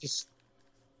 I'm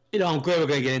glad we're going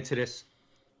to get into this.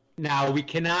 Now, we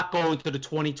cannot go into the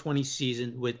 2020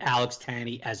 season with Alex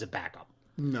Tanney as a backup.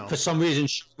 No. For some reason,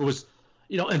 she was,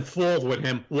 enthralled with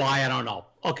him. Why, I don't know.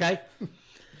 Okay?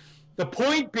 The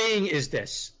point being is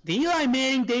this. The Eli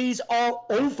Manning days are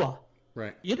over.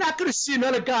 Right. You're not going to see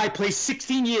another guy play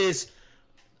 16 years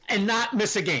and not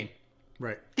miss a game.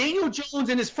 Right. Daniel Jones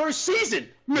in his first season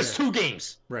missed 2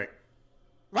 games. Right.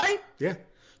 Right? Yeah.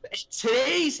 In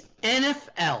today's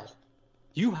NFL,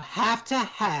 you have to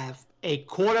have a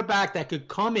quarterback that could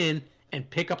come in and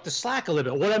pick up the slack a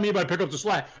little bit. What do I mean by pick up the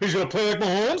slack? He's going to play like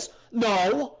Mahomes?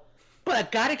 No. But a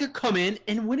guy that could come in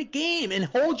and win a game and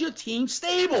hold your team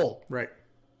stable. Right.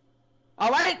 All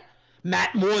right?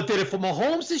 Matt Moore did it for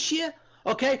Mahomes this year.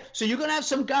 Okay? So you're going to have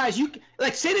some guys.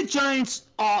 Say the Giants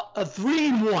are a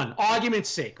 3-1, argument's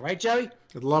sake. Right, Jerry?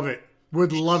 Would love it.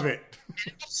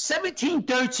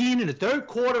 17-13 in the third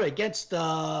quarter against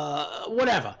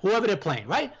whoever they're playing,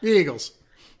 right? The Eagles.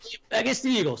 Against the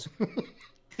Eagles.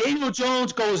 Daniel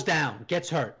Jones goes down, gets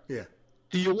hurt. Yeah.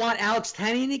 Do you want Alex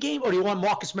Tanney in the game, or do you want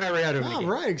Marcus Mariota in the game?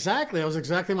 Right, exactly. That was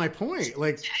exactly my point.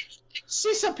 Like,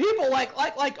 see some people like,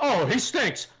 oh, he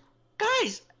stinks.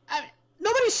 Guys,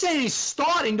 nobody's saying he's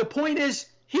starting. The point is,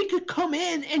 he could come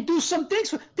in and do some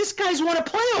things. This guy's won a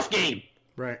playoff game.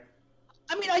 Right.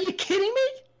 I mean, are you kidding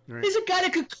me? Right. He's a guy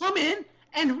that could come in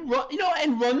and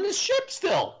run the ship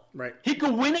still. Right. He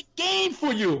could win a game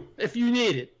for you if you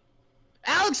need it.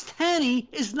 Alex Tanney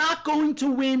is not going to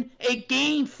win a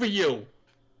game for you.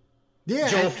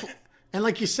 Yeah, and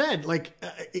like you said,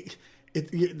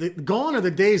 gone are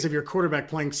the days of your quarterback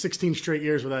playing 16 straight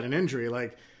years without an injury.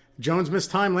 Like, Jones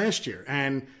missed time last year,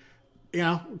 and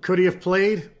could he have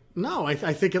played? No, I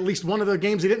think at least one of the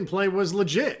games he didn't play was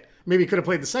legit. Maybe he could have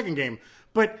played the second game,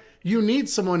 but you need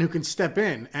someone who can step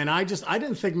in. And I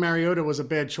didn't think Mariota was a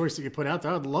bad choice that you put out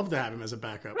there. I'd love to have him as a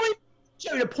backup. Right.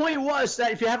 Jerry, the point was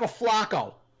that if you have a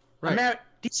Flacco, right.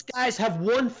 These guys have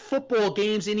won football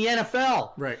games in the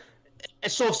NFL. Right.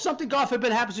 So if something, God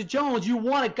forbid, happens to Jones, you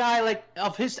want a guy like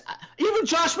of his, even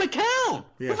Josh McCown.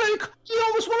 Yeah. He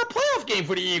almost won a playoff game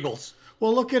for the Eagles.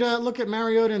 Well, look at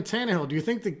Mariota and Tannehill. Do you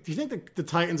think the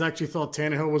Titans actually thought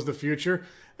Tannehill was the future?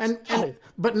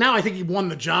 But now I think he won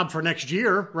the job for next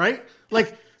year, right?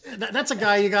 Like, that's a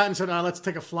guy you got and said, let's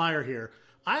take a flyer here.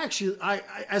 I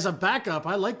as a backup,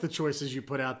 I like the choices you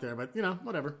put out there, but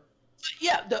whatever.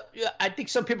 Yeah, I think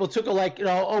some people took it like,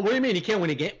 what do you mean he can't win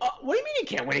a game? What do you mean he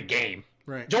can't win a game?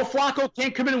 Right. Joe Flacco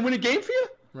can't come in and win a game for you?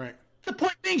 Right. The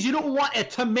point being is you don't want a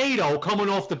tomato coming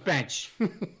off the bench.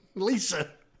 Lisa,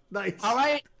 nice. All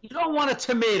right? You don't want a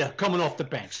tomato coming off the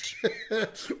bench.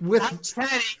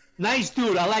 Nice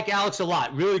dude. I like Alex a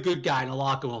lot. Really good guy in the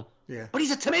locker room. Yeah. But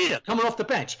he's a tomato coming off the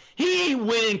bench. He ain't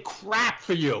winning crap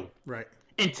for you. Right.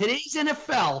 In today's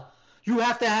NFL, you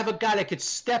have to have a guy that could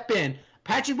step in.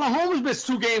 Patrick Mahomes missed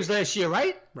 2 games last year,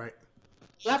 right? Right.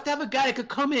 You have to have a guy that could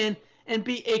come in and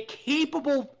be a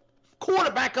capable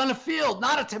quarterback on the field,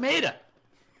 not a tomato.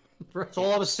 Right. That's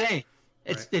all I was saying.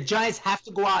 The Giants have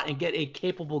to go out and get a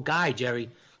capable guy, Jerry,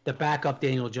 to back up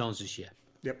Daniel Jones this year.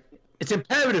 Yep. It's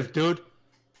imperative, dude.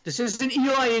 This isn't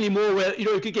Eli anymore where,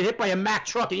 you could get hit by a Mack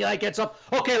truck and Eli gets up,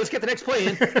 okay, let's get the next play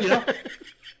in,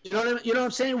 You know what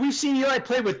I'm saying? We've seen Eli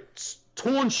play with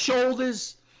torn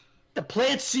shoulders, the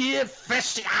plantar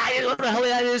fasciitis, what the hell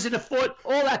that is in the foot,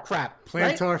 all that crap.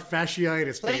 Plantar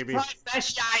fasciitis, baby. Plantar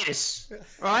fasciitis,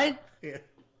 right? Yeah.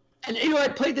 And Eli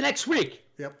played the next week.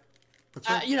 Yep. That's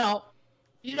right. Eli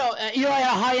had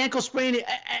a high ankle sprain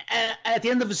at the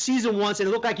end of the season once, and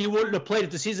it looked like he wouldn't have played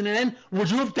at the season end.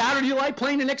 Would you have doubted Eli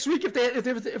playing the next week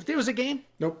if there was a game?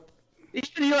 Nope.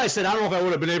 Even Eli said, I don't know if I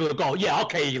would have been able to go. Yeah,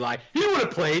 okay, Eli. He would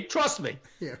have played. Trust me.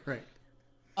 Yeah, right.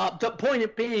 The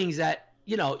point being is that,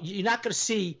 you're not going to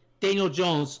see Daniel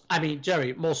Jones. I mean,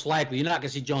 Jerry, most likely, you're not going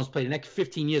to see Jones play the next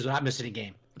 15 years without missing a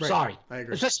game. Right. Sorry. I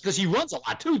agree. Especially because he runs a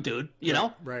lot too, dude. You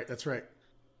know? Right, that's right.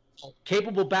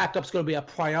 Capable backup's going to be a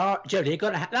priority. Jerry, they're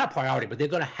going to not a priority, but they're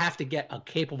going to have to get a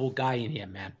capable guy in here,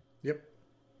 man. Yep.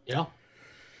 You know?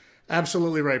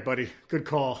 Absolutely right, buddy. Good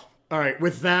call. All right,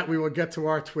 with that, we will get to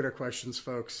our Twitter questions,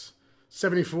 folks.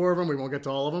 74 of them. We won't get to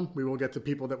all of them. We will get to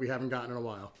people that we haven't gotten in a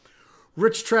while.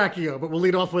 Rich Tracchio, but we'll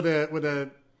lead off with a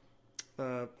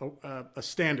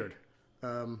standard.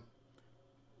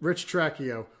 Rich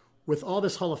Tracchio, with all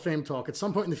this Hall of Fame talk, at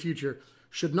some point in the future,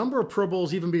 should number of Pro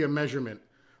Bowls even be a measurement?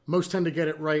 Most tend to get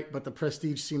it right, but the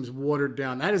prestige seems watered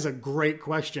down. That is a great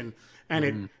question,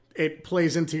 and it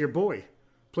plays into your boy,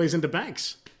 plays into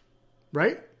Banks,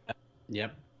 right?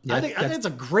 Yep. I think it's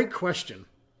a great question.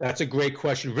 That's a great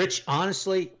question. Rich,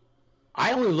 honestly,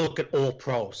 I only look at all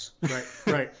pros.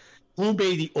 Right. Who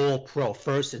made the all-pro,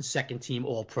 first and second team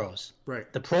all-pros?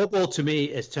 Right. The Pro Bowl, to me,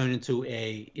 is turned into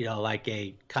a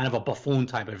kind of a buffoon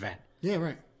type event. Yeah,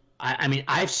 right. I mean,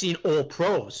 I've seen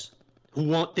all-pros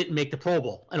who didn't make the Pro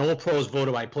Bowl, and all-pros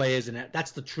voted by players, and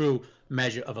that's the true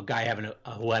measure of a guy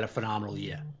who had a phenomenal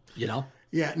year, you know?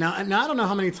 Yeah, now I don't know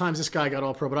how many times this guy got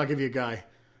all-pro, but I'll give you a guy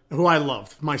who I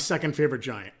loved, my second favorite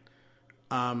Giant.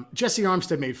 Jesse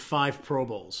Armstead made 5 Pro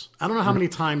Bowls. I don't know how many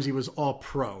times he was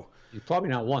all-pro. Probably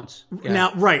not once.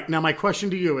 Yeah. Now, my question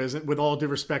to you is, with all due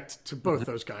respect to both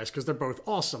those guys, because they're both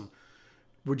awesome,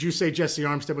 would you say Jesse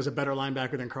Armstead was a better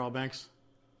linebacker than Carl Banks?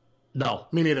 No.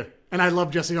 Me neither. And I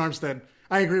love Jesse Armstead.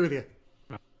 I agree with you.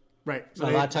 No. Right. So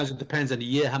a lot of times it depends on the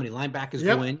year, how many linebackers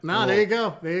go in. No, there you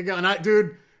go. And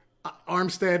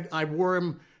Armstead, I wore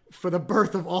him for the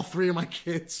birth of all 3 of my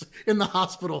kids in the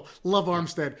hospital. Love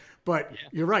Armstead. But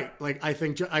you're right. Like, I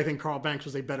think Carl Banks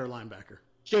was a better linebacker.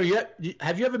 Sure. Yeah.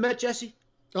 Have you ever met Jesse?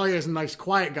 Oh, yeah, he's a nice,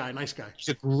 quiet guy. Nice guy. He's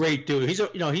a great dude.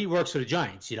 He works for the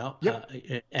Giants. Yep.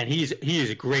 And he is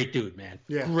a great dude, man.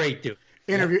 Yeah. Great dude.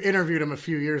 Interviewed him a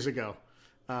few years ago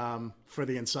for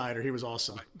the Insider. He was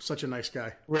awesome. Such a nice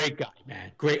guy. Great guy,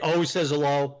 man. Great. Always says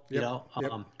hello.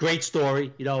 Great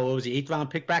story. What was the 8th round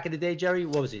pick back in the day, Jerry?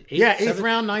 What was it? 8th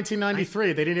round,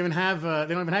 1993. They didn't even have.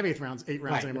 They don't even have 8 rounds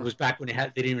anymore. It was back when they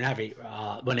didn't even have 8.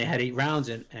 When they had 8 rounds,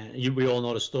 and we all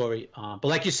know the story. But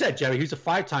like you said, Jerry, he's a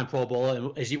 5-time Pro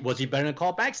Bowler. And was he better than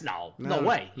Carl Banks? No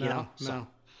way. No.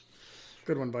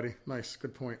 Good one, buddy. Nice.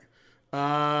 Good point.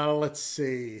 Let's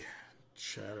see.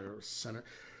 Chatter center.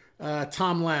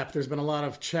 Tom Lapp, there's been a lot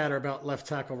of chatter about left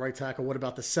tackle, right tackle. What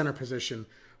about the center position?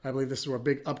 I believe this is where a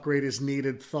big upgrade is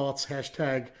needed. Thoughts,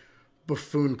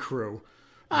 #buffoon crew.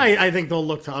 I think they'll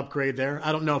look to upgrade there.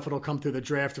 I don't know if it'll come through the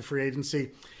draft or free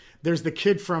agency. There's the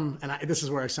kid from, this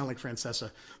is where I sound like Francesa.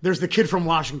 There's the kid from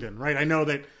Washington, right? I know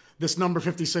that this number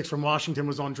 56 from Washington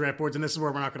was on draft boards, and this is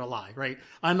where we're not going to lie, right?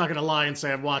 I'm not going to lie and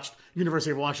say I've watched University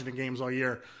of Washington games all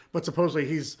year, but supposedly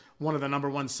he's one of the number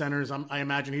 1 centers. I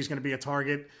imagine he's going to be a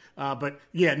target. But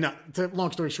yeah, no.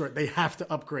 Long story short, they have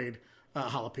to upgrade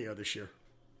Jalapeno this year.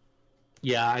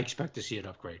 Yeah, I expect to see it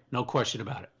upgrade. No question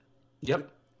about it.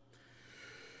 Yep.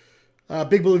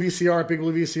 Big Blue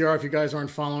VCR. If you guys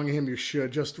aren't following him, you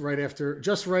should. Just right after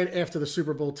the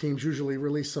Super Bowl, teams usually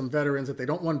release some veterans that they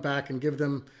don't want back and give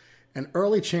them an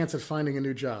early chance at finding a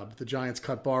new job. The Giants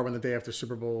cut Barwin the day after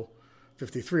Super Bowl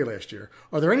 53 last year.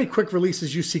 Are there any quick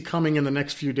releases you see coming in the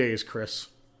next few days, Chris?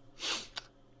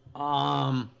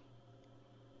 I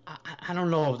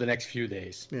don't know over the next few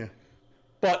days. Yeah.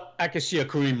 But I could see a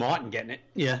Kareem Martin getting it.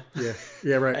 Yeah.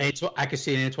 Yeah, right. I could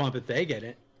see an Antoine Bethea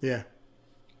getting it. Yeah.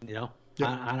 Yep.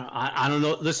 I don't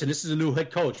know. Listen, this is a new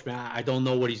head coach, man. I don't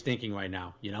know what he's thinking right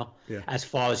now, Yeah. As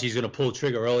far as he's going to pull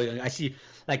trigger early. I see,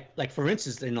 like for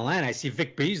instance, in Atlanta, I see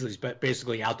Vic Beasley's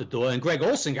basically out the door, and Greg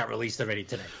Olsen got released already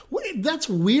today. Wait, that's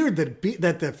weird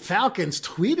that the Falcons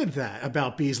tweeted that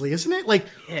about Beasley, isn't it? Like,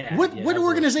 what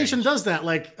organization does that?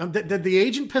 Like, did the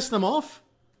agent piss them off?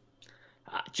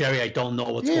 Jerry, I don't know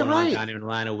what's going on down in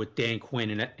Atlanta with Dan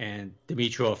Quinn and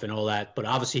Dimitroff and all that, but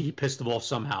obviously he pissed them off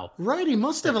somehow. Right, he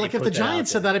must have. Like, if the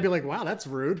Giants said that, I'd be like, wow, that's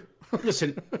rude.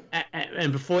 Listen,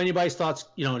 and before anybody starts,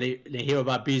 they hear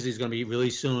about Beasley's going to be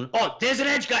released soon. Oh, there's an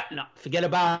edge guy. No, forget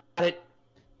about it.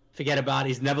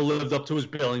 He's never lived up to his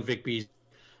billing, Vic Beasley.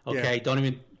 Okay, don't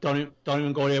even Don't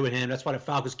even go there with him. That's why the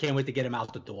Falcons can't wait to get him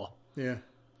out the door. Yeah.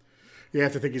 You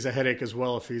have to think he's a headache as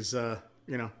well if he's,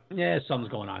 Yeah,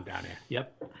 something's going on down there.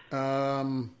 Yep.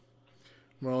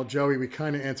 Well, Joey, we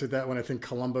kind of answered that one. I think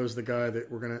Colombo's the guy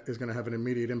that is gonna have an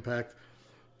immediate impact.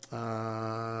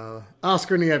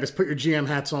 Oscar Nieves, put your GM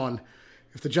hats on.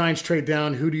 If the Giants trade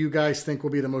down, who do you guys think will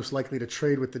be the most likely to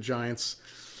trade with the Giants?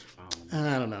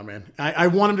 I don't know, man. I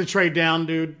want him to trade down,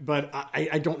 dude, but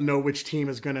I don't know which team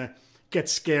is going to get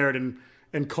scared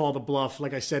and call the bluff.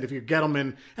 Like I said, if you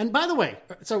Gettleman. And by the way,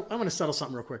 so I'm going to settle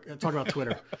something real quick. Talk about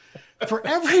Twitter. For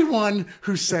everyone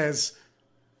who says,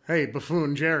 hey,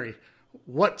 buffoon Jerry,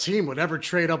 what team would ever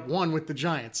trade up one with the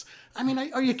Giants? I mean,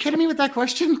 are you kidding me with that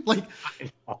question? Like,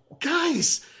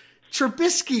 guys,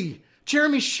 Trubisky,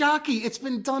 Jeremy Shockey, it's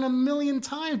been done a million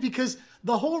times because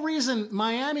the whole reason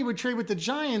Miami would trade with the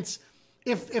Giants,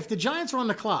 if the Giants were on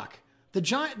the clock,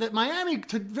 that Miami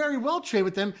could very well trade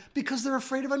with them because they're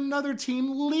afraid of another team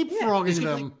leapfrogging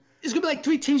them. There's going to be like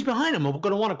 3 teams behind them who are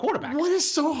going to want a quarterback. What is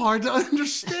so hard to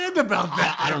understand about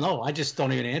that? I don't know. I just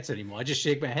don't even answer anymore. I just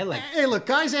shake my head like... Hey, look,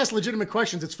 guys ask legitimate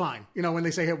questions. It's fine. When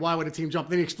they say, hey, why would a team jump?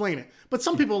 Then you explain it. But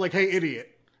some people are like, hey,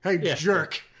 idiot. Hey,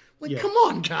 jerk. Like, come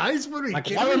on, guys. What are you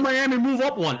kidding? Why would Miami move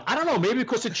up one? I don't know. Maybe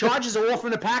because the Chargers are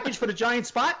offering a package for the Giants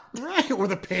spot? Right. Or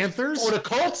the Panthers. Or the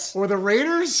Colts. Or the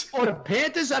Raiders. Or the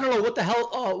Panthers. I don't know what the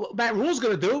hell Matt Rule's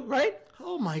going to do, right?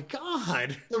 Oh my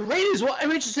God! The Raiders. Well, I'm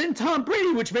interested in Tom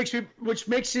Brady, which makes you believe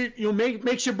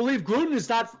Gruden is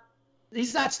not.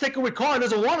 He's not sticking with Carr.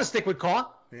 Doesn't want to stick with Carr.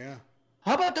 Yeah.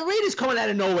 How about the Raiders coming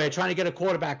out of nowhere trying to get a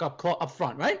quarterback up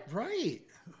front? Right. Right.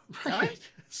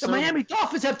 The Miami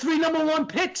Dolphins have 3 number 1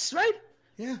 picks, right?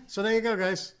 Yeah. So there you go,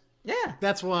 guys. Yeah.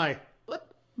 That's why.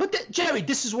 But Jerry,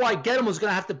 this is why Gettleman's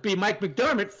going to have to be Mike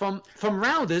McDermott from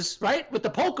Rounders, right? With the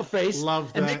poker face.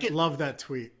 Love that. Love that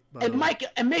tweet. And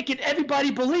making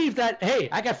everybody believe that, hey,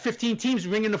 I got 15 teams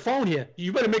ringing the phone here.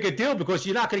 You better make a deal because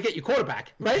you're not going to get your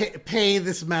quarterback, right? Pay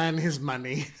this man his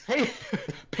money. Hey,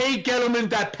 pay Gettleman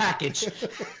that package.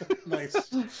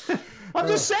 Nice. I'm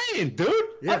just saying, dude.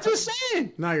 Yeah, I'm just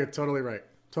saying. No, you're totally right.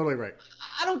 Totally right.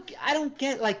 I don't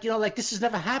get like this has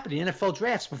never happened in NFL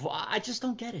drafts before. I just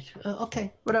don't get it.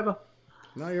 Okay, whatever.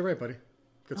 No, you're right, buddy.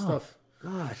 Good stuff.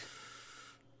 God.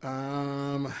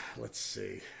 Let's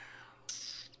see.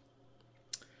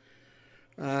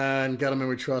 And Gettleman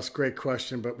we trust. Great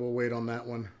question, but we'll wait on that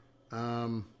one.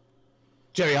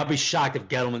 Jerry, I'll be shocked if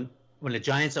Gettleman, when the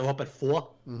Giants are up at 4,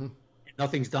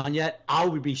 nothing's done yet, I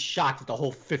would be shocked if the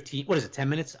whole 10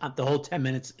 minutes? The whole 10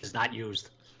 minutes is not used.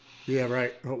 Yeah,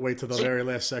 right. I'll wait till the very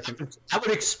last second. I would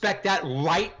expect that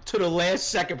right to the last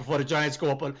second before the Giants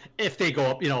go up, if they go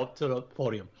up, to the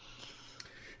podium.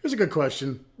 Here's a good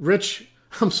question.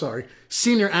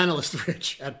 Senior analyst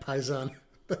Rich at Paisan.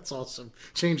 That's awesome.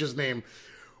 Change his name.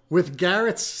 With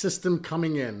Garrett's system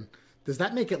coming in, does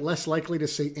that make it less likely to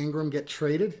see Ingram get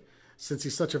traded since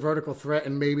he's such a vertical threat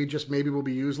and maybe will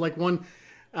be used like one?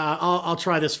 I'll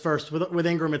try this first. With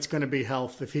Ingram, it's going to be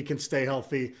health. If he can stay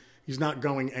healthy, he's not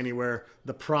going anywhere.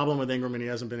 The problem with Ingram, and he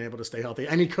hasn't been able to stay healthy.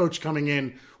 Any coach coming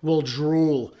in will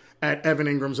drool at Evan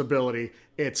Ingram's ability.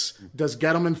 Does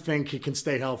Gettleman think he can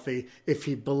stay healthy? If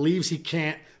he believes he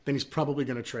can't, then he's probably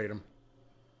going to trade him.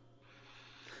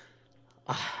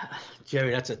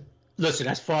 Jerry, listen,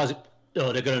 as far as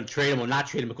they're going to trade him or not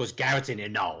trade him because Garrett's in there,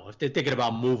 no. If they're thinking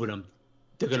about moving him,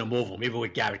 they're going to move him, even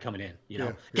with Garrett coming in.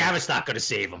 Yeah. Garrett's not going to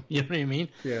save him. You know what I mean?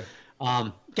 Yeah.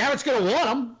 Garrett's going to want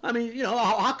him. I mean,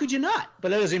 how could you not?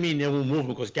 But that doesn't mean they won't move him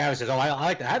because Garrett says, I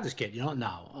like to have this kid.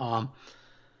 No.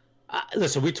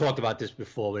 Listen, we talked about this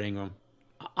before with Ingram.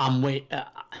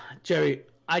 Jerry,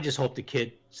 I just hope the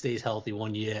kid stays healthy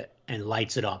 1 year and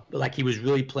lights it up. Like he was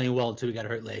really playing well until he got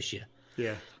hurt last year.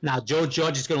 Yeah. Now, Joe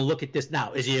Judge is going to look at this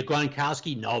now. Is he a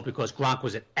Gronkowski? No, because Gronk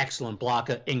was an excellent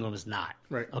blocker. Ingram is not.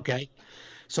 Right. Okay?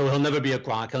 So he'll never be a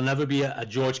Gronk. He'll never be a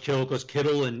George Kittle because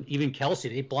Kittle and even Kelsey,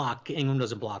 they block. Ingram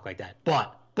doesn't block like that.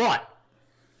 But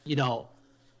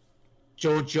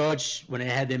Joe Judge, when they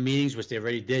had their meetings, which they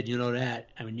already did, that.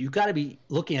 I mean, you got to be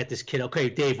looking at this kid. Okay,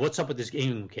 Dave, what's up with this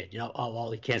Ingram kid? He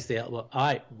can't stay out. Well, all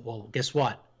right, well, guess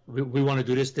what? We want to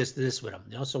do this with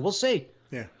him. So we'll see.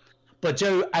 Yeah. But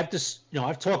Jerry, I've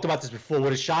talked about this before.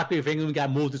 Would it shock me if Ingram got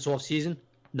moved this offseason?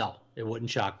 No, it wouldn't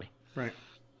shock me. Right.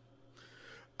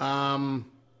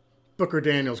 Booker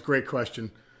Daniels, great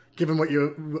question. Given what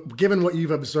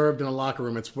you've observed in the locker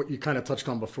room, it's what you kind of touched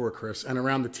on before, Chris, and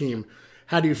around the team.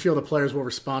 How do you feel the players will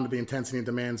respond to the intensity and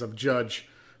demands of Judge,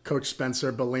 Coach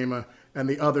Spencer, Belima, and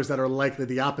the others that are likely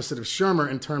the opposite of Shermer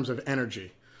in terms of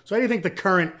energy? So how do you think the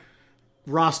current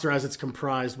roster as it's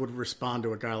comprised would respond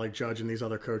to a guy like Judge and these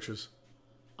other coaches?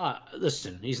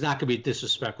 Listen, he's not going to be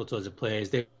disrespectful towards the players.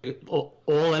 All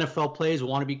NFL players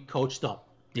want to be coached up.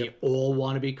 They all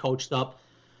want to be coached up.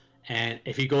 And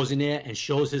if he goes in there and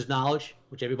shows his knowledge,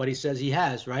 which everybody says he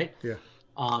has, right? Yeah.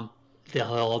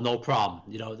 He'll have no problem.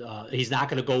 He's not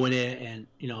going to go in there and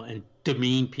and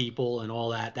demean people and all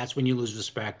that. That's when you lose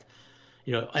respect.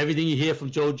 Everything you hear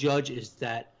from Joe Judge is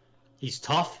that he's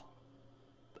tough,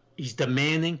 he's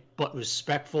demanding, but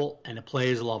respectful, and the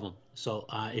players love him. So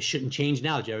it shouldn't change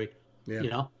now, Jerry.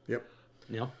 Yeah. Yep.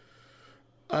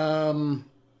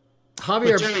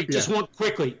 Javier, Jerry, just one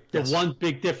quickly. The one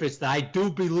big difference that I do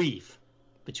believe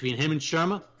between him and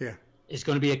Shermer is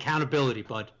going to be accountability,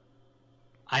 bud.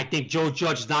 I think Joe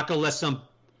Judge is not going to let some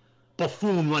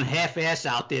buffoon run half-ass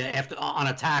out there on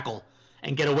a tackle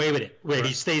and get away with it, where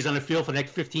he stays on the field for the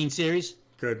next 15 series.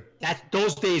 Good.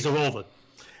 Those days are over.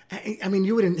 I mean,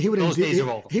 he would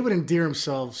endear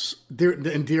himself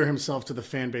to the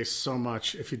fan base so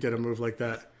much if he did a move like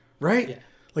that, right? Yeah.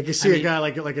 Like you see a guy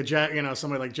like a Jack,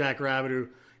 somebody like Jack Rabbit who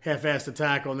half-assed a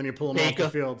tackle and then you pull him off the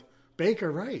field.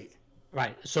 Baker, right?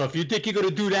 Right. So if you think you're going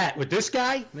to do that with this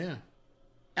guy,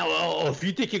 or if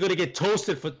you think you're going to get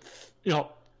toasted for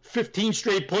 15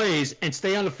 straight plays and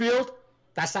stay on the field,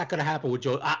 that's not going to happen with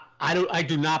Joe. I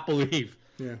do not believe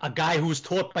a guy who was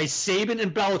taught by Saban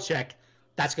and Belichick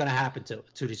that's going to happen to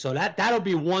you. So that'll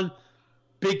be one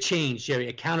big change, Jerry.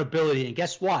 Accountability, and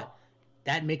guess what?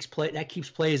 That keeps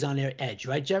players on their edge,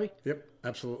 right, Jerry? Yep,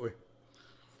 absolutely.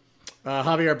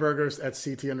 Javier Burgers at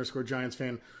CT_Giants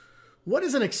fan. What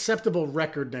is an acceptable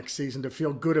record next season to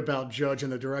feel good about Judge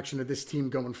and the direction of this team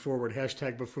going forward?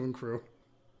 # Buffoon Crew.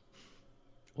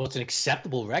 Well, it's an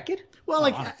acceptable record? Well,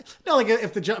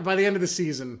 if by the end of the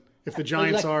season, if the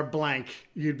Giants are blank,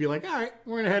 you'd be like, all right,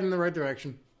 we're going to head in the right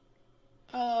direction.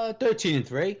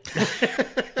 13-3.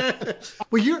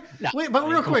 Well, but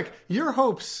real quick, your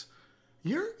hopes.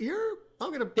 They win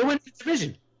the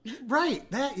division. Right.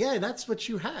 That's what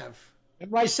you have.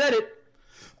 Remember I said it.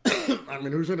 I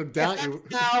mean, who's going to doubt you?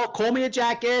 Now, call me a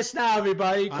jackass now,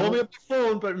 everybody. Call me a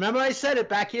buffoon, but remember I said it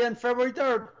back here on February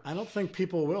 3rd. I don't think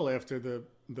people will after the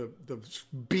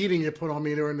beating you put on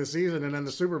me during the season and then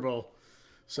the Super Bowl.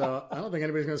 So I don't think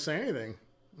anybody's going to say anything.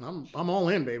 I'm all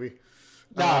in, baby.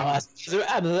 No,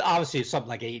 obviously something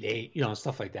like 8-8,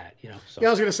 stuff like that, So. Yeah, I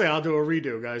was gonna say I'll do a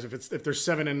redo, guys. If they're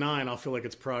 7-9, I'll feel like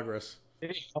it's progress.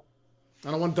 I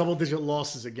don't want double-digit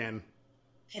losses again.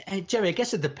 And Jerry, I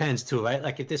guess it depends too, right?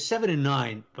 Like if they're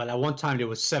 7-9, but at one time they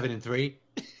was 7-3,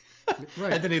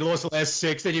 right? And then they lost the last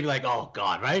 6, then you'd be like, oh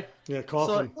God, right? Yeah,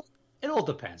 coffin. So it all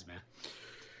depends, man.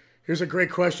 Here's a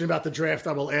great question about the draft.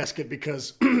 I will ask it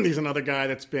because he's another guy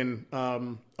that's been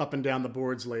up and down the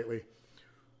boards lately.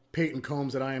 Peyton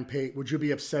Combs at I Am Pate. Would you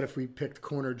be upset if we picked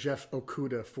corner Jeff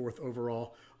Okudah 4th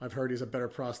overall? I've heard he's a better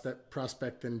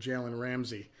prospect than Jalen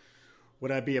Ramsey.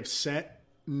 Would I be upset?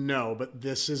 No, but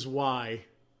this is why,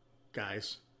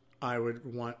 guys, I would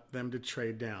want them to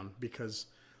trade down because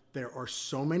there are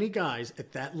so many guys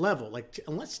at that level. Like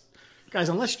unless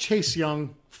Chase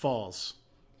Young falls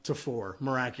to 4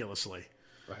 miraculously,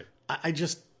 right?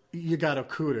 You got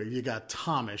Okudah, you got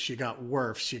Thomas, you got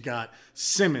Wirfs, you got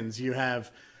Simmons, you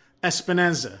have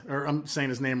Espinoza, or I'm saying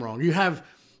his name wrong.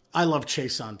 I love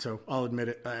Chase Santo. I'll admit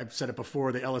it. I've said it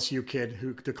before. The LSU kid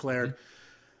who declared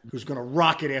who's going to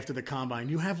rock it after the combine.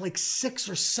 You have like 6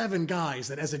 or 7 guys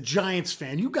that, as a Giants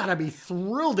fan, you got to be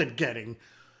thrilled at getting.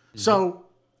 Mm-hmm. So,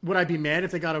 would I be mad if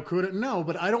they got Okudah? No,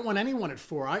 but I don't want anyone at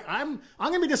 4. I'm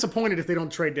going to be disappointed if they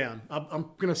don't trade down. I'm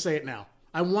going to say it now.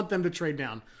 I want them to trade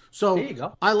down. So there you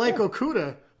go. I like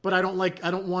Okudah, but I don't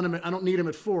want him. I don't need him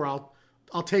at 4.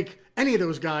 I'll take any of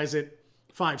those guys at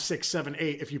 5, 6, 7,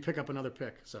 8 if you pick up another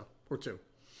pick, or 2.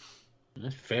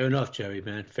 Fair enough, Jerry,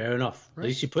 man. Fair enough. Right. At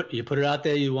least you put it out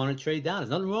there. You want to trade down. There's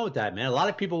nothing wrong with that, man. A lot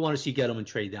of people want to see Gettleman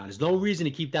trade down. There's no reason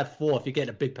to keep that 4 if you're getting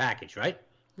a big package, right?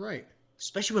 Right.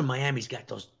 Especially when Miami's got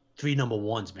those 3 number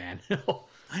 1s, man.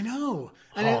 I know.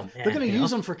 And they're going to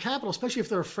use them for capital, especially if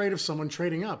they're afraid of someone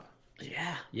trading up.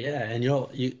 Yeah, and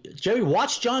Jerry,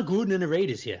 watch John Gruden and the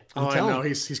Raiders here. I know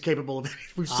he's capable of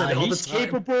anything. We've said it all the time. He's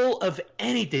capable of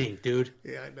anything, dude.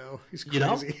 Yeah, I know. He's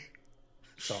crazy.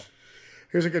 So,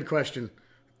 here's a good question.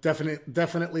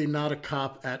 Definitely not a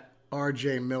cop at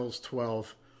RJ Mills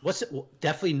 12. What's it?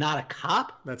 Definitely not a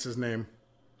cop? That's his name.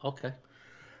 Okay.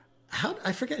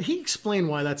 I forget. He explained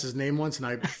why that's his name once, and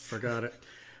I forgot it.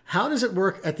 How does it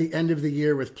work at the end of the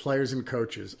year with players and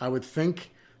coaches? I would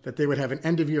think that they would have an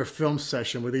end-of-year film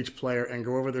session with each player and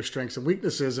go over their strengths and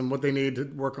weaknesses and what they need to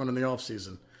work on in the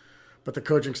offseason. But the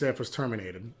coaching staff was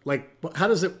terminated. Like, how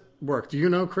does it work? Do you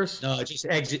know, Chris? No, it's just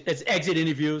exit. It's exit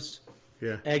interviews.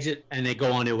 Yeah. Exit, and they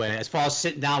go on their way. As far as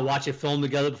sitting down, watching film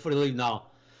together before they leave, no.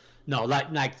 No,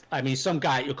 like I mean, some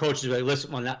guy, your coach is like,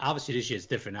 listen, well, obviously this year is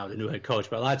different now with the new head coach,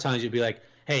 but a lot of times you'd be like,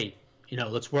 hey,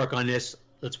 let's work on this.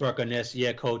 Let's work on this.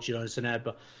 Yeah, coach, this and that,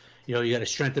 but, you got to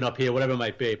strengthen up here, whatever it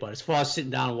might be. But as far as sitting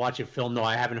down and watching film, no,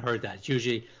 I haven't heard that. It's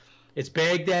usually, it's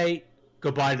bag day,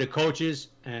 goodbye to the coaches,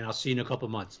 and I'll see you in a couple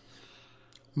of months.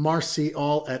 Marcy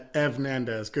All at Ev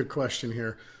Nandez. Good question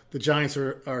here. The Giants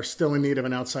are still in need of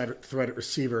an outside threat at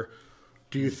receiver.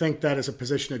 Do you think that is a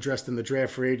position addressed in the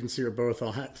draft, free agency, or both?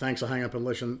 Thanks. I'll hang up and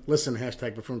listen.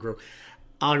 Hashtag Buffoon Crew.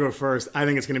 I'll go first. I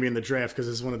think it's going to be in the draft because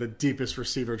it's one of the deepest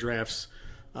receiver drafts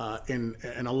in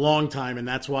a long time, and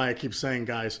that's why I keep saying,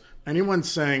 guys, anyone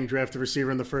saying draft a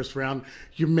receiver in the first round,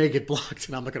 you may get blocked,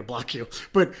 and I'm not going to block you.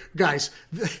 But, guys,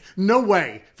 no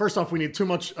way. First off, we need too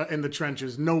much in the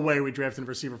trenches. No way we draft a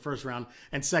receiver first round.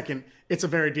 And second, it's a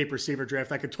very deep receiver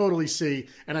draft. I could totally see,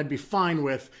 and I'd be fine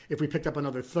with if we picked up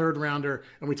another third rounder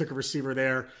and we took a receiver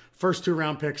there. First 2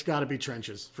 round picks got to be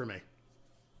trenches for me.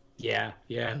 Yeah,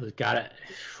 got it.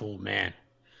 Oh, man.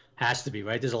 Has to be,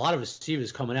 right? There's a lot of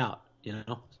receivers coming out.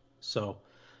 So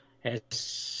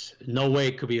it's no way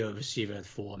it could be a receiver at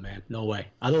 4, man. No way.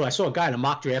 Although I saw a guy in a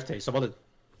mock draft today, some other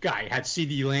guy had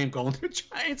CD Lamb going to the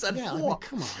Giants at 4. I mean,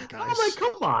 come on, guys. I'm like,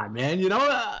 come on, man. No,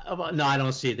 I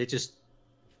don't see it. They just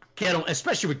get him,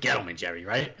 especially with Gettleman, Jerry,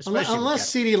 right? Unless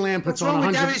CD Lamb puts on 100.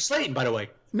 What's wrong with Darius Slayton, by the way?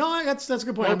 No, that's a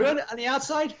good point. No good on the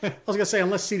outside? I was going to say,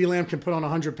 unless CD Lamb can put on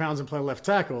 100 pounds and play left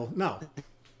tackle, no.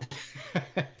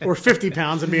 Or 50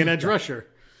 pounds and be an edge rusher.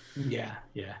 Yeah.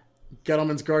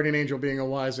 Gettleman's guardian angel being a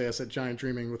wise ass at Giant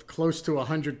Dreaming. With close to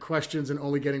 100 questions and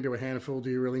only getting to a handful, do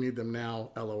you really need them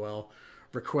now? LOL.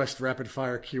 Request rapid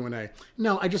fire Q&A.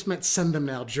 No, I just meant send them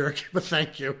now, jerk. But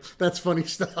thank you. That's funny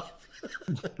stuff.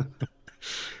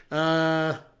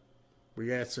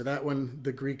 We answer that one.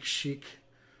 The Greek Sheik.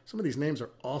 Some of these names are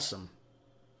awesome.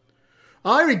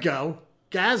 Oh, here we go.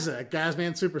 Gazman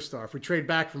Superstar. If we trade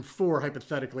back from 4,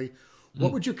 hypothetically,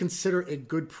 what would you consider a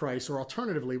good price? Or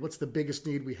alternatively, what's the biggest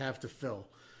need we have to fill?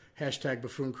 Hashtag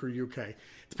Buffoon Crew UK.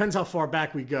 Depends how far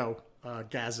back we go,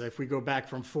 Gaza. If we go back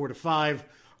from 4 to 5,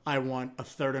 I want a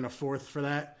third and a fourth for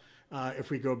that. If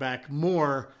we go back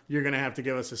more, you're going to have to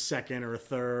give us a second or a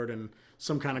third and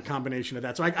some kind of combination of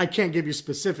that. So I can't give you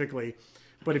specifically,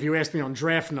 but if you ask me on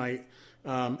draft night,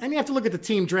 and you have to look at the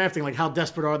team drafting, like how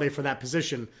desperate are they for that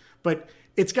position, but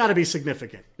it's got to be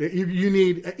significant. You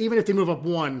need, even if they move up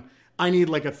 1, I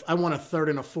want a third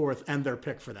and a fourth and their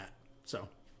pick for that. So,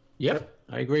 yep.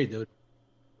 I agree, dude.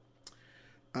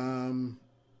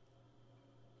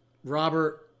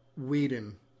 Robert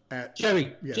Whedon at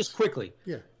Jerry. Yes. Just quickly.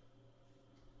 Yeah.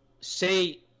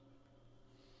 Say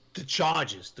the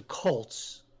Chargers, the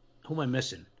Colts. Who am I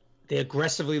missing? They're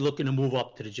aggressively looking to move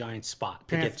up to the Giants spot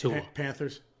to get to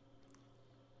Panthers.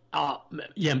 Yeah,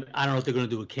 I don't know if they're going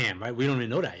to do a Cam, right? We don't even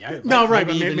know that yet. Right? No, right,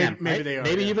 maybe but even them, maybe right? they are.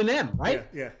 Maybe even them, right?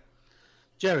 Yeah.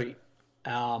 Jerry,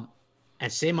 and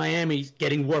say Miami's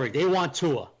getting worried. They want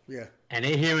Tua. Yeah. And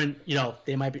they're hearing,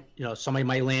 they might be, somebody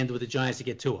might land with the Giants to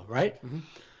get Tua, right? Mm-hmm.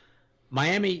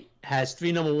 Miami has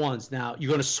 3 number 1s. Now, you're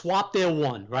going to swap their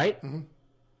 1, right? Mm-hmm.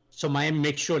 So Miami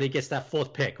makes sure they gets that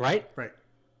 4th pick, right? Right.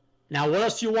 Now, what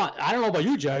else do you want? I don't know about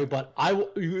you, Jerry, but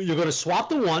you're going to swap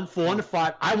the 1, 4 and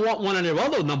 5. I want one of their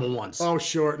other number 1s. Oh,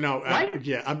 sure. No. Right?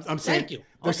 I'm saying. Thank you.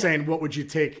 They're saying, what would you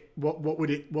take? What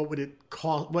would it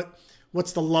cost?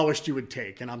 What's the lowest you would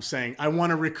take? And I'm saying, I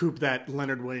want to recoup that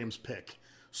Leonard Williams pick.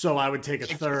 So I would take a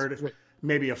third,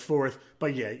 maybe a fourth.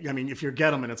 But yeah, I mean, if you're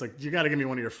Gettleman, it's like, you got to give me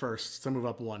one of your firsts to move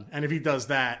up 1. And if he does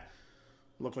that,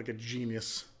 look like a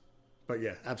genius. But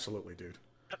yeah, absolutely, dude.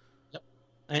 Yep.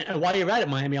 And while you're at it,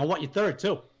 Miami, I want your third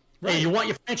too. Right. Hey, you want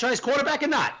your franchise quarterback or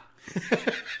not?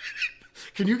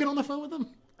 Can you get on the phone with him?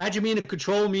 How'd you mean to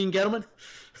control me and Gettleman?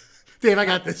 Dave, I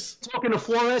got this. Talking to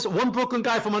Flores, one Brooklyn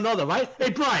guy from another, right? Hey,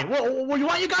 Brian, well, you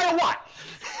want your guy or what?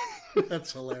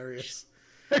 That's hilarious.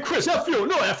 Hey, Chris, F you.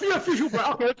 No, F you,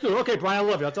 Brian. Okay, F you. Okay, Brian, I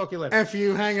love you. I'll talk to you later. F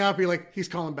you, hang up. You're like, he's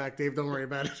calling back, Dave. Don't worry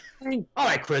about it. All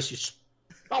right, Chris.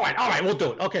 All right, we'll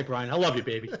do it. Okay, Brian, I love you,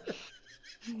 baby.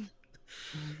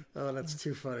 Oh, that's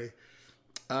too funny.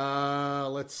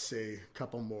 Let's see. A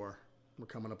couple more. We're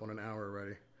coming up on an hour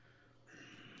already.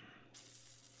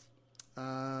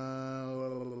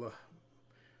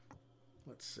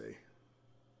 Let's see.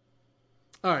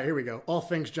 All right, here we go. All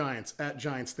things Giants at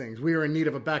Giants Things. We are in need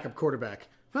of a backup quarterback.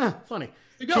 Huh, funny.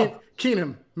 Here you go.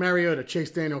 Keenum, Mariota, Chase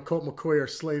Daniel, Colt McCoy are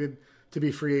slated to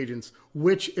be free agents.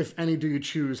 Which, if any, do you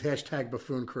choose? Hashtag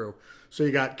Buffoon Crew. So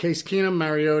you got Case Keenum,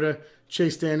 Mariota,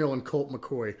 Chase Daniel, and Colt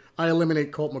McCoy. I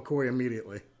eliminate Colt McCoy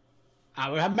immediately. I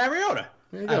would have Mariota.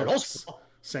 There you go.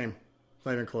 Same.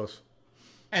 Not even close.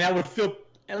 And I would feel,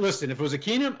 listen, if it was a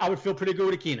Keenum, I would feel pretty good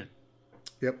with a Keenan.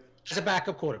 Yep. as a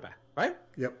backup quarterback, right?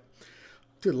 Yep.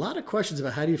 Dude, a lot of questions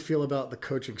about how do you feel about the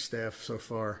coaching staff so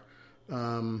far.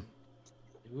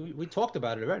 We talked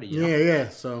about it already. Yeah.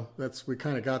 So we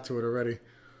kind of got to it already.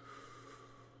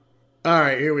 All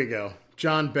right, here we go.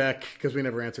 John Beck, because we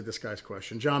never answered this guy's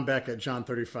question. John Beck at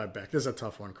John35 Beck. This is a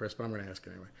tough one, Chris, but I'm going to ask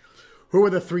anyway. Who are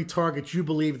the 3 targets you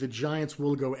believe the Giants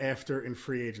will go after in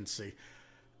free agency?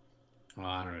 Oh,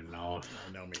 I don't know.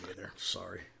 No, me neither.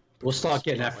 Sorry. We'll start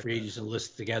getting that free agents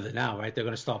list together now, right? They're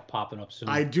going to start popping up soon.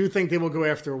 I do think they will go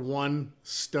after one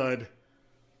stud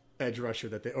edge rusher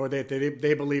that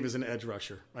they believe is an edge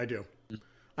rusher. I do.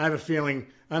 I have a feeling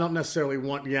I don't necessarily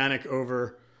want Yannick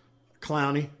over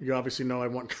Clowney. You obviously know I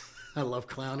love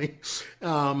Clowney.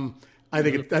 I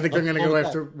think they're going to go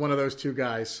after one of those 2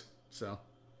 guys. So,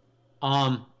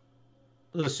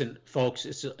 listen, folks,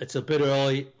 it's a bit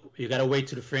early. You got to wait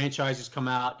till the franchises come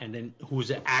out, and then who's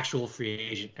the actual free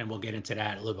agent, and we'll get into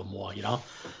that a little bit more.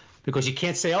 Because you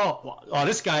can't say,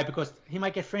 this guy, because he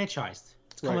might get franchised.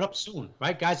 It's coming up soon,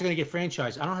 right? Guys are going to get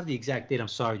franchised. I don't have the exact date. I'm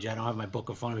sorry, Jay. I don't have my book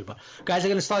in front of me, but guys are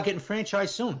going to start getting franchised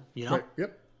soon. Right.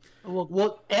 Yep.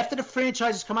 Well, after the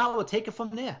franchises come out, we'll take it from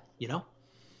there.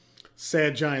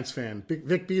 Sad Giants fan.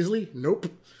 Vic Beasley? Nope.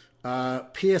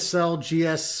 PSL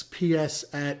GSPS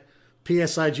at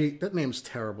PSIG. That name's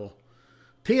terrible.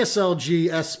 PSL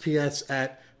GSPS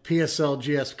at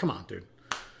PSLGS. Come on, dude.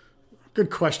 Good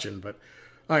question, but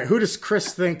all right. Who does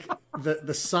Chris think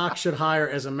the Sox should hire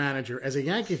as a manager? As a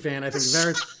Yankee fan, I think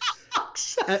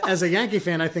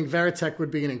Varitek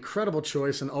would be an incredible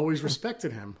choice, and always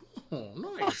respected him. Oh,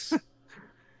 nice.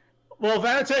 Well,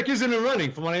 Varitek is in the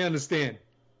running, from what I understand.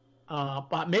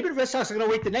 But maybe the Red Sox are going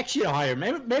to wait the next year to hire.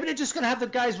 Maybe they're just going to have the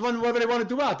guys run whatever they want to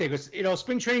do out there. Because,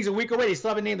 spring training's a week away. They still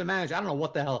haven't named the manager. I don't know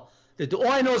what the hell they do.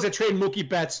 All I know is they're trading Mookie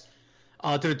Betts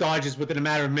to the Dodgers within a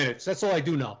matter of minutes. That's all I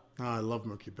do know. Oh, I love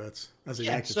Mookie Betts as a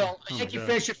Yankee fan. So a Yankee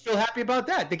fan should feel happy about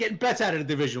that. They're getting Betts out of the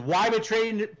division. Why they're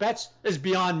trading Betts is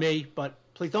beyond me. But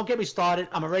please don't get me started.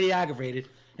 I'm already aggravated.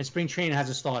 And spring training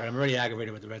hasn't started. I'm already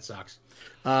aggravated with the Red Sox.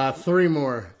 3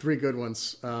 more. 3 good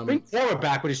ones. Bring Cora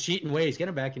back with his cheating ways. Get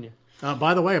him back in here.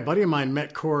 By the way, a buddy of mine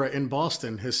met Cora in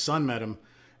Boston. His son met him,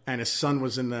 and his son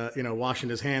was in the, washing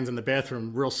his hands in the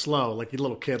bathroom real slow, like a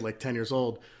little kid, like 10 years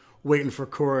old, waiting for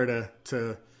Cora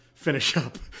to finish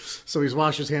up. So he's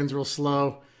washing his hands real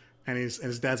slow, and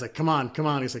his dad's like, come on.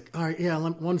 He's like, all right, yeah,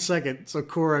 1 second. So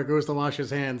Cora goes to wash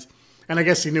his hands, and I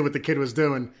guess he knew what the kid was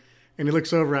doing, and he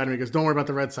looks over at him and he goes, don't worry about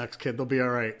the Red Sox, kid. They'll be all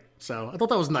right. So I thought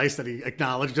that was nice that he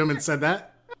acknowledged him and said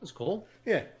that. That was cool.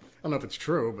 Yeah. I don't know if it's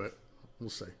true, but we'll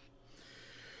see.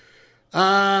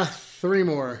 3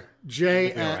 more.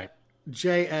 Jay at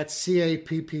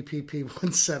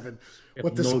CAPPPP17.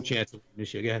 No chance of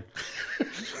this year. Go ahead.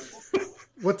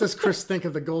 What does Chris think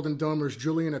of the Golden Domers,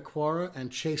 Julian Okwara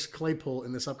and Chase Claypool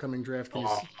in this upcoming draft?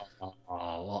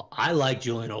 Well, I like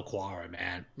Julian Okwara,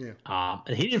 man. Yeah.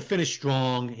 He didn't finish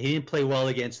strong. He didn't play well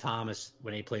against Thomas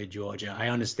when he played Georgia. I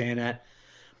understand that.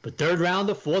 But 3rd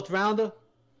rounder, 4th rounder,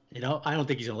 I don't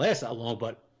think he's going to last that long,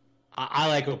 but I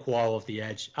like Okwara off the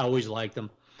edge. I always liked him.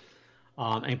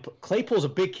 And Claypool's a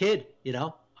big kid,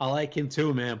 I like him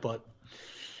too, man, but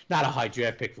not a high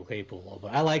draft pick for Claypool.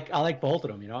 But I like both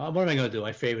of them, What am I going to do?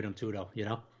 I favored him too, though,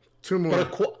 2 more.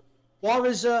 But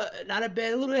Okwara's not a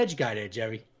bad little edge guy there,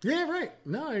 Jerry. Yeah, right.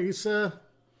 No, he's I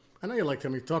know you liked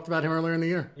him. We talked about him earlier in the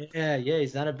year. Yeah,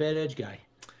 he's not a bad edge guy.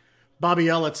 Bobby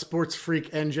L at Sports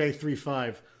Freak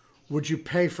NJ35. Would you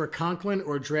pay for Conklin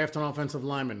or draft an offensive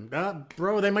lineman?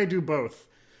 Bro, they might do both.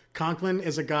 Conklin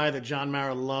is a guy that John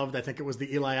Mara loved. I think it was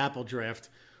the Eli Apple draft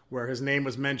where his name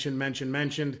was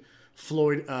mentioned.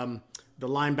 Floyd, the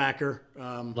linebacker.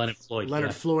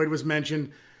 Leonard Floyd was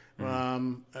mentioned.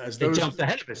 As they jumped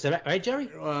ahead of us, right, Jerry?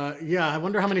 Yeah, I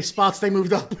wonder how many spots they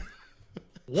moved up.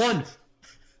 1.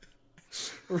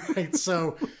 Right,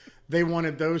 so they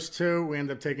wanted those 2. We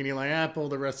ended up taking Eli Apple.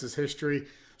 The rest is history.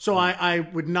 So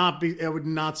it would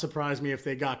not surprise me if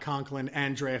they got Conklin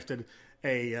and drafted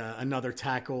another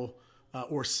tackle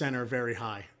or center very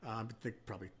high. They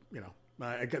probably, they're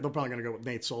probably going to go with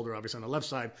Nate Solder, obviously, on the left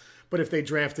side. But if they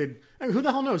drafted, who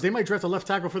the hell knows? They might draft a left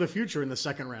tackle for the future in the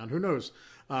 2nd round. Who knows?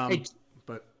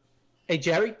 Hey,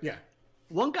 Jerry? Yeah.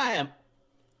 One guy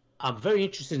I'm very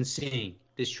interested in seeing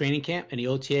this training camp and the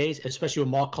OTAs, especially with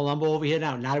Mark Colombo over here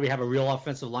now that we have a real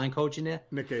offensive line coach in there.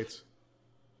 Nick Gates.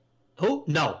 Who?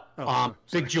 No.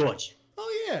 Big George.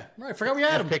 Oh, yeah. Right. I forgot we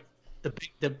had him.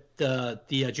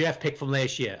 The draft pick from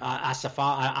last year,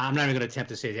 Asafa. I'm not even going to attempt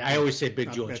to say that. I always say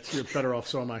Big George. You're better off.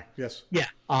 So am I. Yes. Yeah.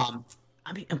 I'm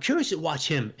curious to watch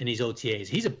him in these OTAs.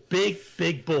 He's a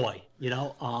big boy,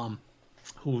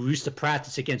 who used to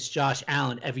practice against Josh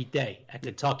Allen every day at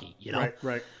Kentucky.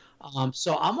 Right.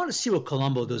 So I want to see what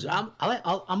Colombo does.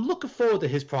 I'm looking forward to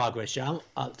his progress, to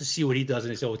see what he does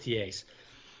in his OTAs.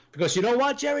 Because you know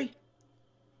what, Jerry?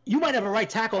 You might have a right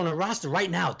tackle on the roster right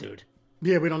now, dude.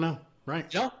 Yeah, we don't know.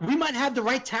 Right. You know, we might have the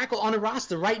right tackle on the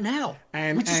roster right now.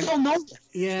 And we just don't know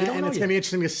yet. Yeah, and it's going to be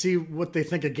interesting to see what they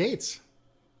think of Gates,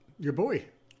 your boy.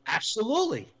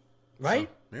 Absolutely. Right?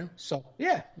 So,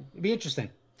 yeah, it'd be interesting.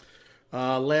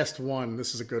 Last one.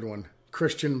 This is a good one.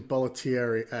 Christian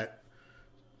Bollettieri at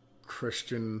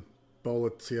Christian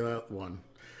Bollettieri 1.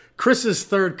 Chris's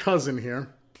third cousin here.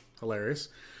 Hilarious.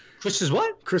 Chris's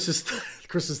what? Chris's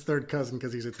third cousin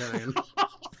because he's Italian.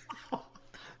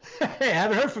 Hey, I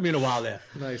haven't heard from you in a while there.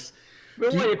 Nice.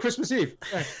 Christmas Eve.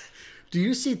 Do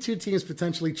you see two teams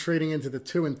potentially trading into the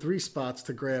 2 and 3 spots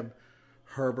to grab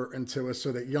Herbert and Tua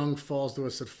so that Young falls to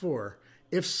us at 4?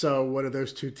 If so, what are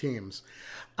those two teams?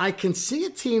 I can see a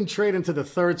team trade into the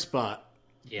 3rd spot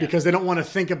because they don't want to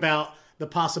think about the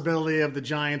possibility of the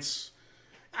Giants.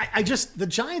 The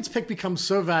Giants pick becomes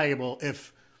so valuable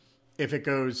if it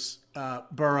goes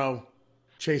Burrow,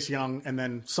 Chase Young, and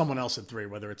then someone else at 3,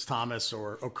 whether it's Thomas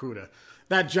or Okuda.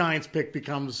 That Giants pick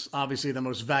becomes obviously the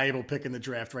most valuable pick in the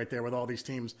draft right there with all these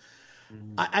teams.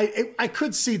 Mm-hmm. I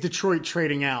could see Detroit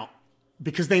trading out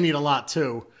because they need a lot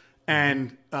too,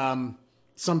 and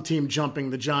some team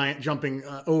jumping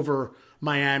over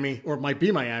Miami, or it might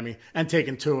be Miami, and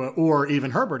taking Tua or even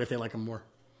Herbert if they like him more.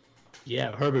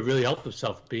 Yeah, Herbert really helped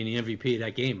himself being the MVP of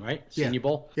that game, right? Senior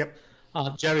Bowl. Yep.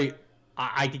 Jerry,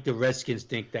 I think the Redskins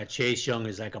think that Chase Young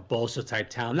is like a Bosa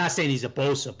type talent. I'm not saying he's a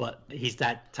Bosa, but he's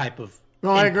that type of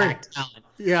I agree. Talent.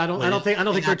 Yeah, I don't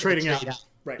think they're trading out.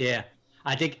 Right. Yeah.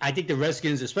 I think the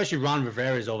Redskins, especially Ron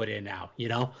Rivera, is over there now, you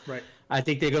know? Right. I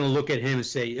think they're going to look at him and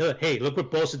say, hey, look what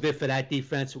Bosa did for that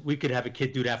defense. We could have a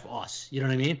kid do that for us. You know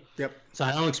what I mean? Yep. So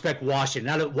I don't expect Washington.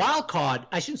 Now, the wild card,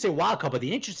 I shouldn't say wild card, but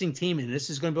the interesting team, and this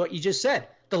is going to be what you just said,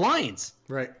 the Lions.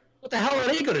 Right. What the hell are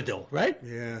they going to do, right?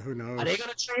 Yeah, who knows? Are they going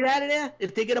to trade out of there?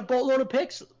 If they get a boatload of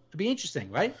picks, it'd be interesting,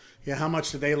 right? Yeah, how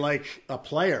much do they like a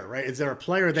player, right? Is there a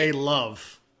player they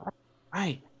love?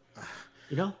 Right.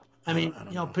 You know? I mean,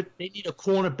 they need a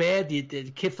corner bad.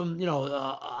 The kid from,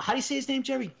 how do you say his name,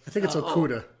 Jerry? I think it's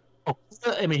Okuda.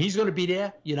 I mean, he's going to be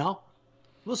there, you know?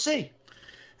 We'll see.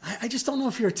 I just don't know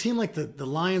if you're a team like the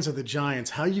Lions or the Giants,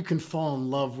 how you can fall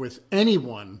in love with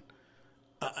anyone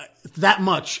that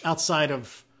much outside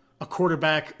of a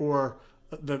quarterback or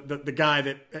the guy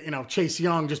that, Chase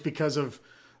Young, just because of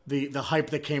the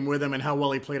hype that came with him and how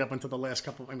well he played up until the last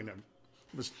couple. I mean, it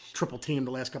was triple teamed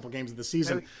the last couple of games of the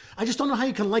season. I just don't know how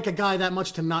you can like a guy that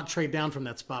much to not trade down from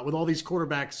that spot with all these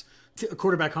quarterback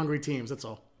hungry teams. That's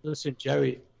all. Listen,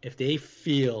 Jerry, if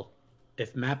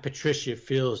Matt Patricia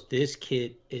feels this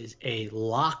kid is a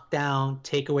lockdown,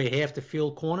 take away half the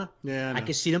field corner, I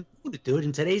can see them do it, dude.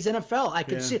 In today's NFL, I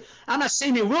can see it. I'm not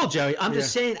saying they will, Jerry. I'm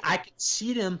just saying I can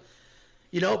see them,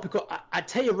 because I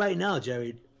tell you right now,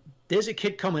 Jerry, there's a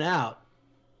kid coming out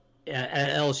at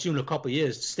LSU in a couple of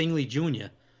years, Stingley Jr.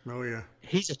 Oh, yeah.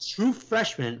 He's a true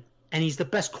freshman, and he's the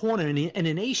best corner in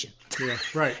the nation. Yeah,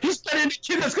 right. He's better than the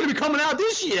kid that's going to be coming out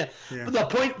this year. Yeah. But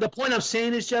the point I'm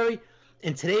saying is, Jerry,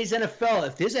 in today's NFL,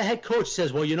 if there's a head coach that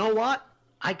says, well, you know what?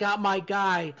 I got my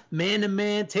guy,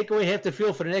 man-to-man, take away half the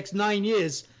field for the next 9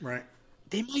 years. Right.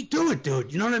 They might do it,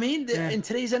 dude. You know what I mean? Yeah. In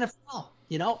today's NFL,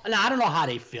 And I don't know how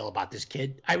they feel about this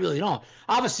kid. I really don't.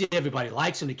 Obviously, everybody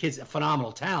likes him. The kid's a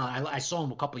phenomenal talent. I saw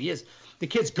him a couple of years. The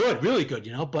kid's good, really good,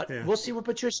 But we'll see what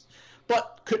Patricia.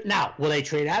 But now, will they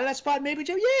trade out of that spot? Maybe,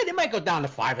 Joe? Yeah, they might go down to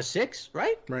 5 or 6,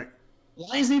 right? Right.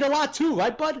 Lions need a lot too,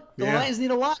 right, bud? The Lions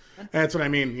need a lot. That's what I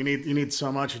mean. You need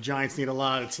so much. The Giants need a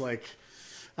lot. It's like,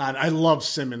 I love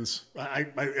Simmons.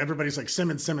 Everybody's like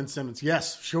Simmons.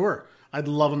 Yes, sure. I'd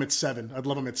love him at 7. I'd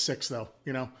love him at 6, though.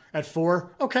 At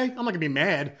 4, okay, I'm not gonna be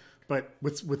mad. But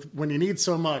with when you need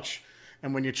so much,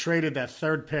 and when you traded that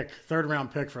third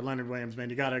round pick for Leonard Williams, man,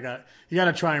 you gotta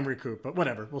try and recoup. But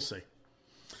whatever, we'll see.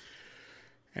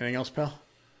 Anything else, pal?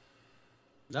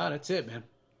 No, that's it, man.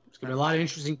 It's going to be a lot of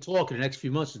interesting talk in the next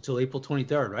few months until April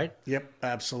 23rd, right? Yep,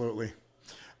 absolutely.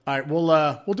 All right,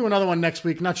 we'll do another one next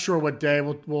week. Not sure what day.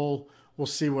 We'll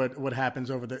see what happens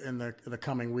in the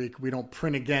coming week. We don't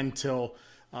print again till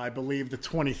I believe the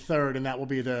 23rd, and that will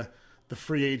be the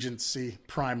free agency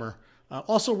primer.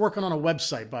 Also working on a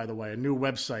website, by the way, a new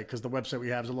website, because the website we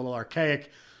have is a little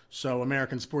archaic. So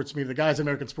American Sports Media, the guys at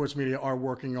American Sports Media are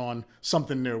working on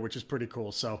something new, which is pretty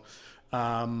cool. So,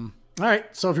 all right.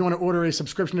 So if you want to order a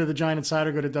subscription to The Giant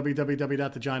Insider, go to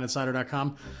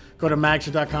www.thegiantinsider.com. Go to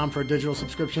magster.com for a digital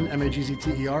subscription,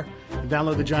 MAGZTER, and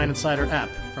download the Giant Insider app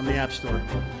from the App Store.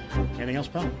 Anything else,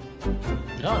 pal?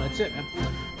 No, that's it, man.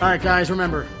 All right, guys.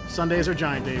 Remember, Sundays are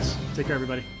Giant days. Take care,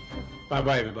 everybody.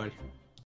 Bye-bye, everybody.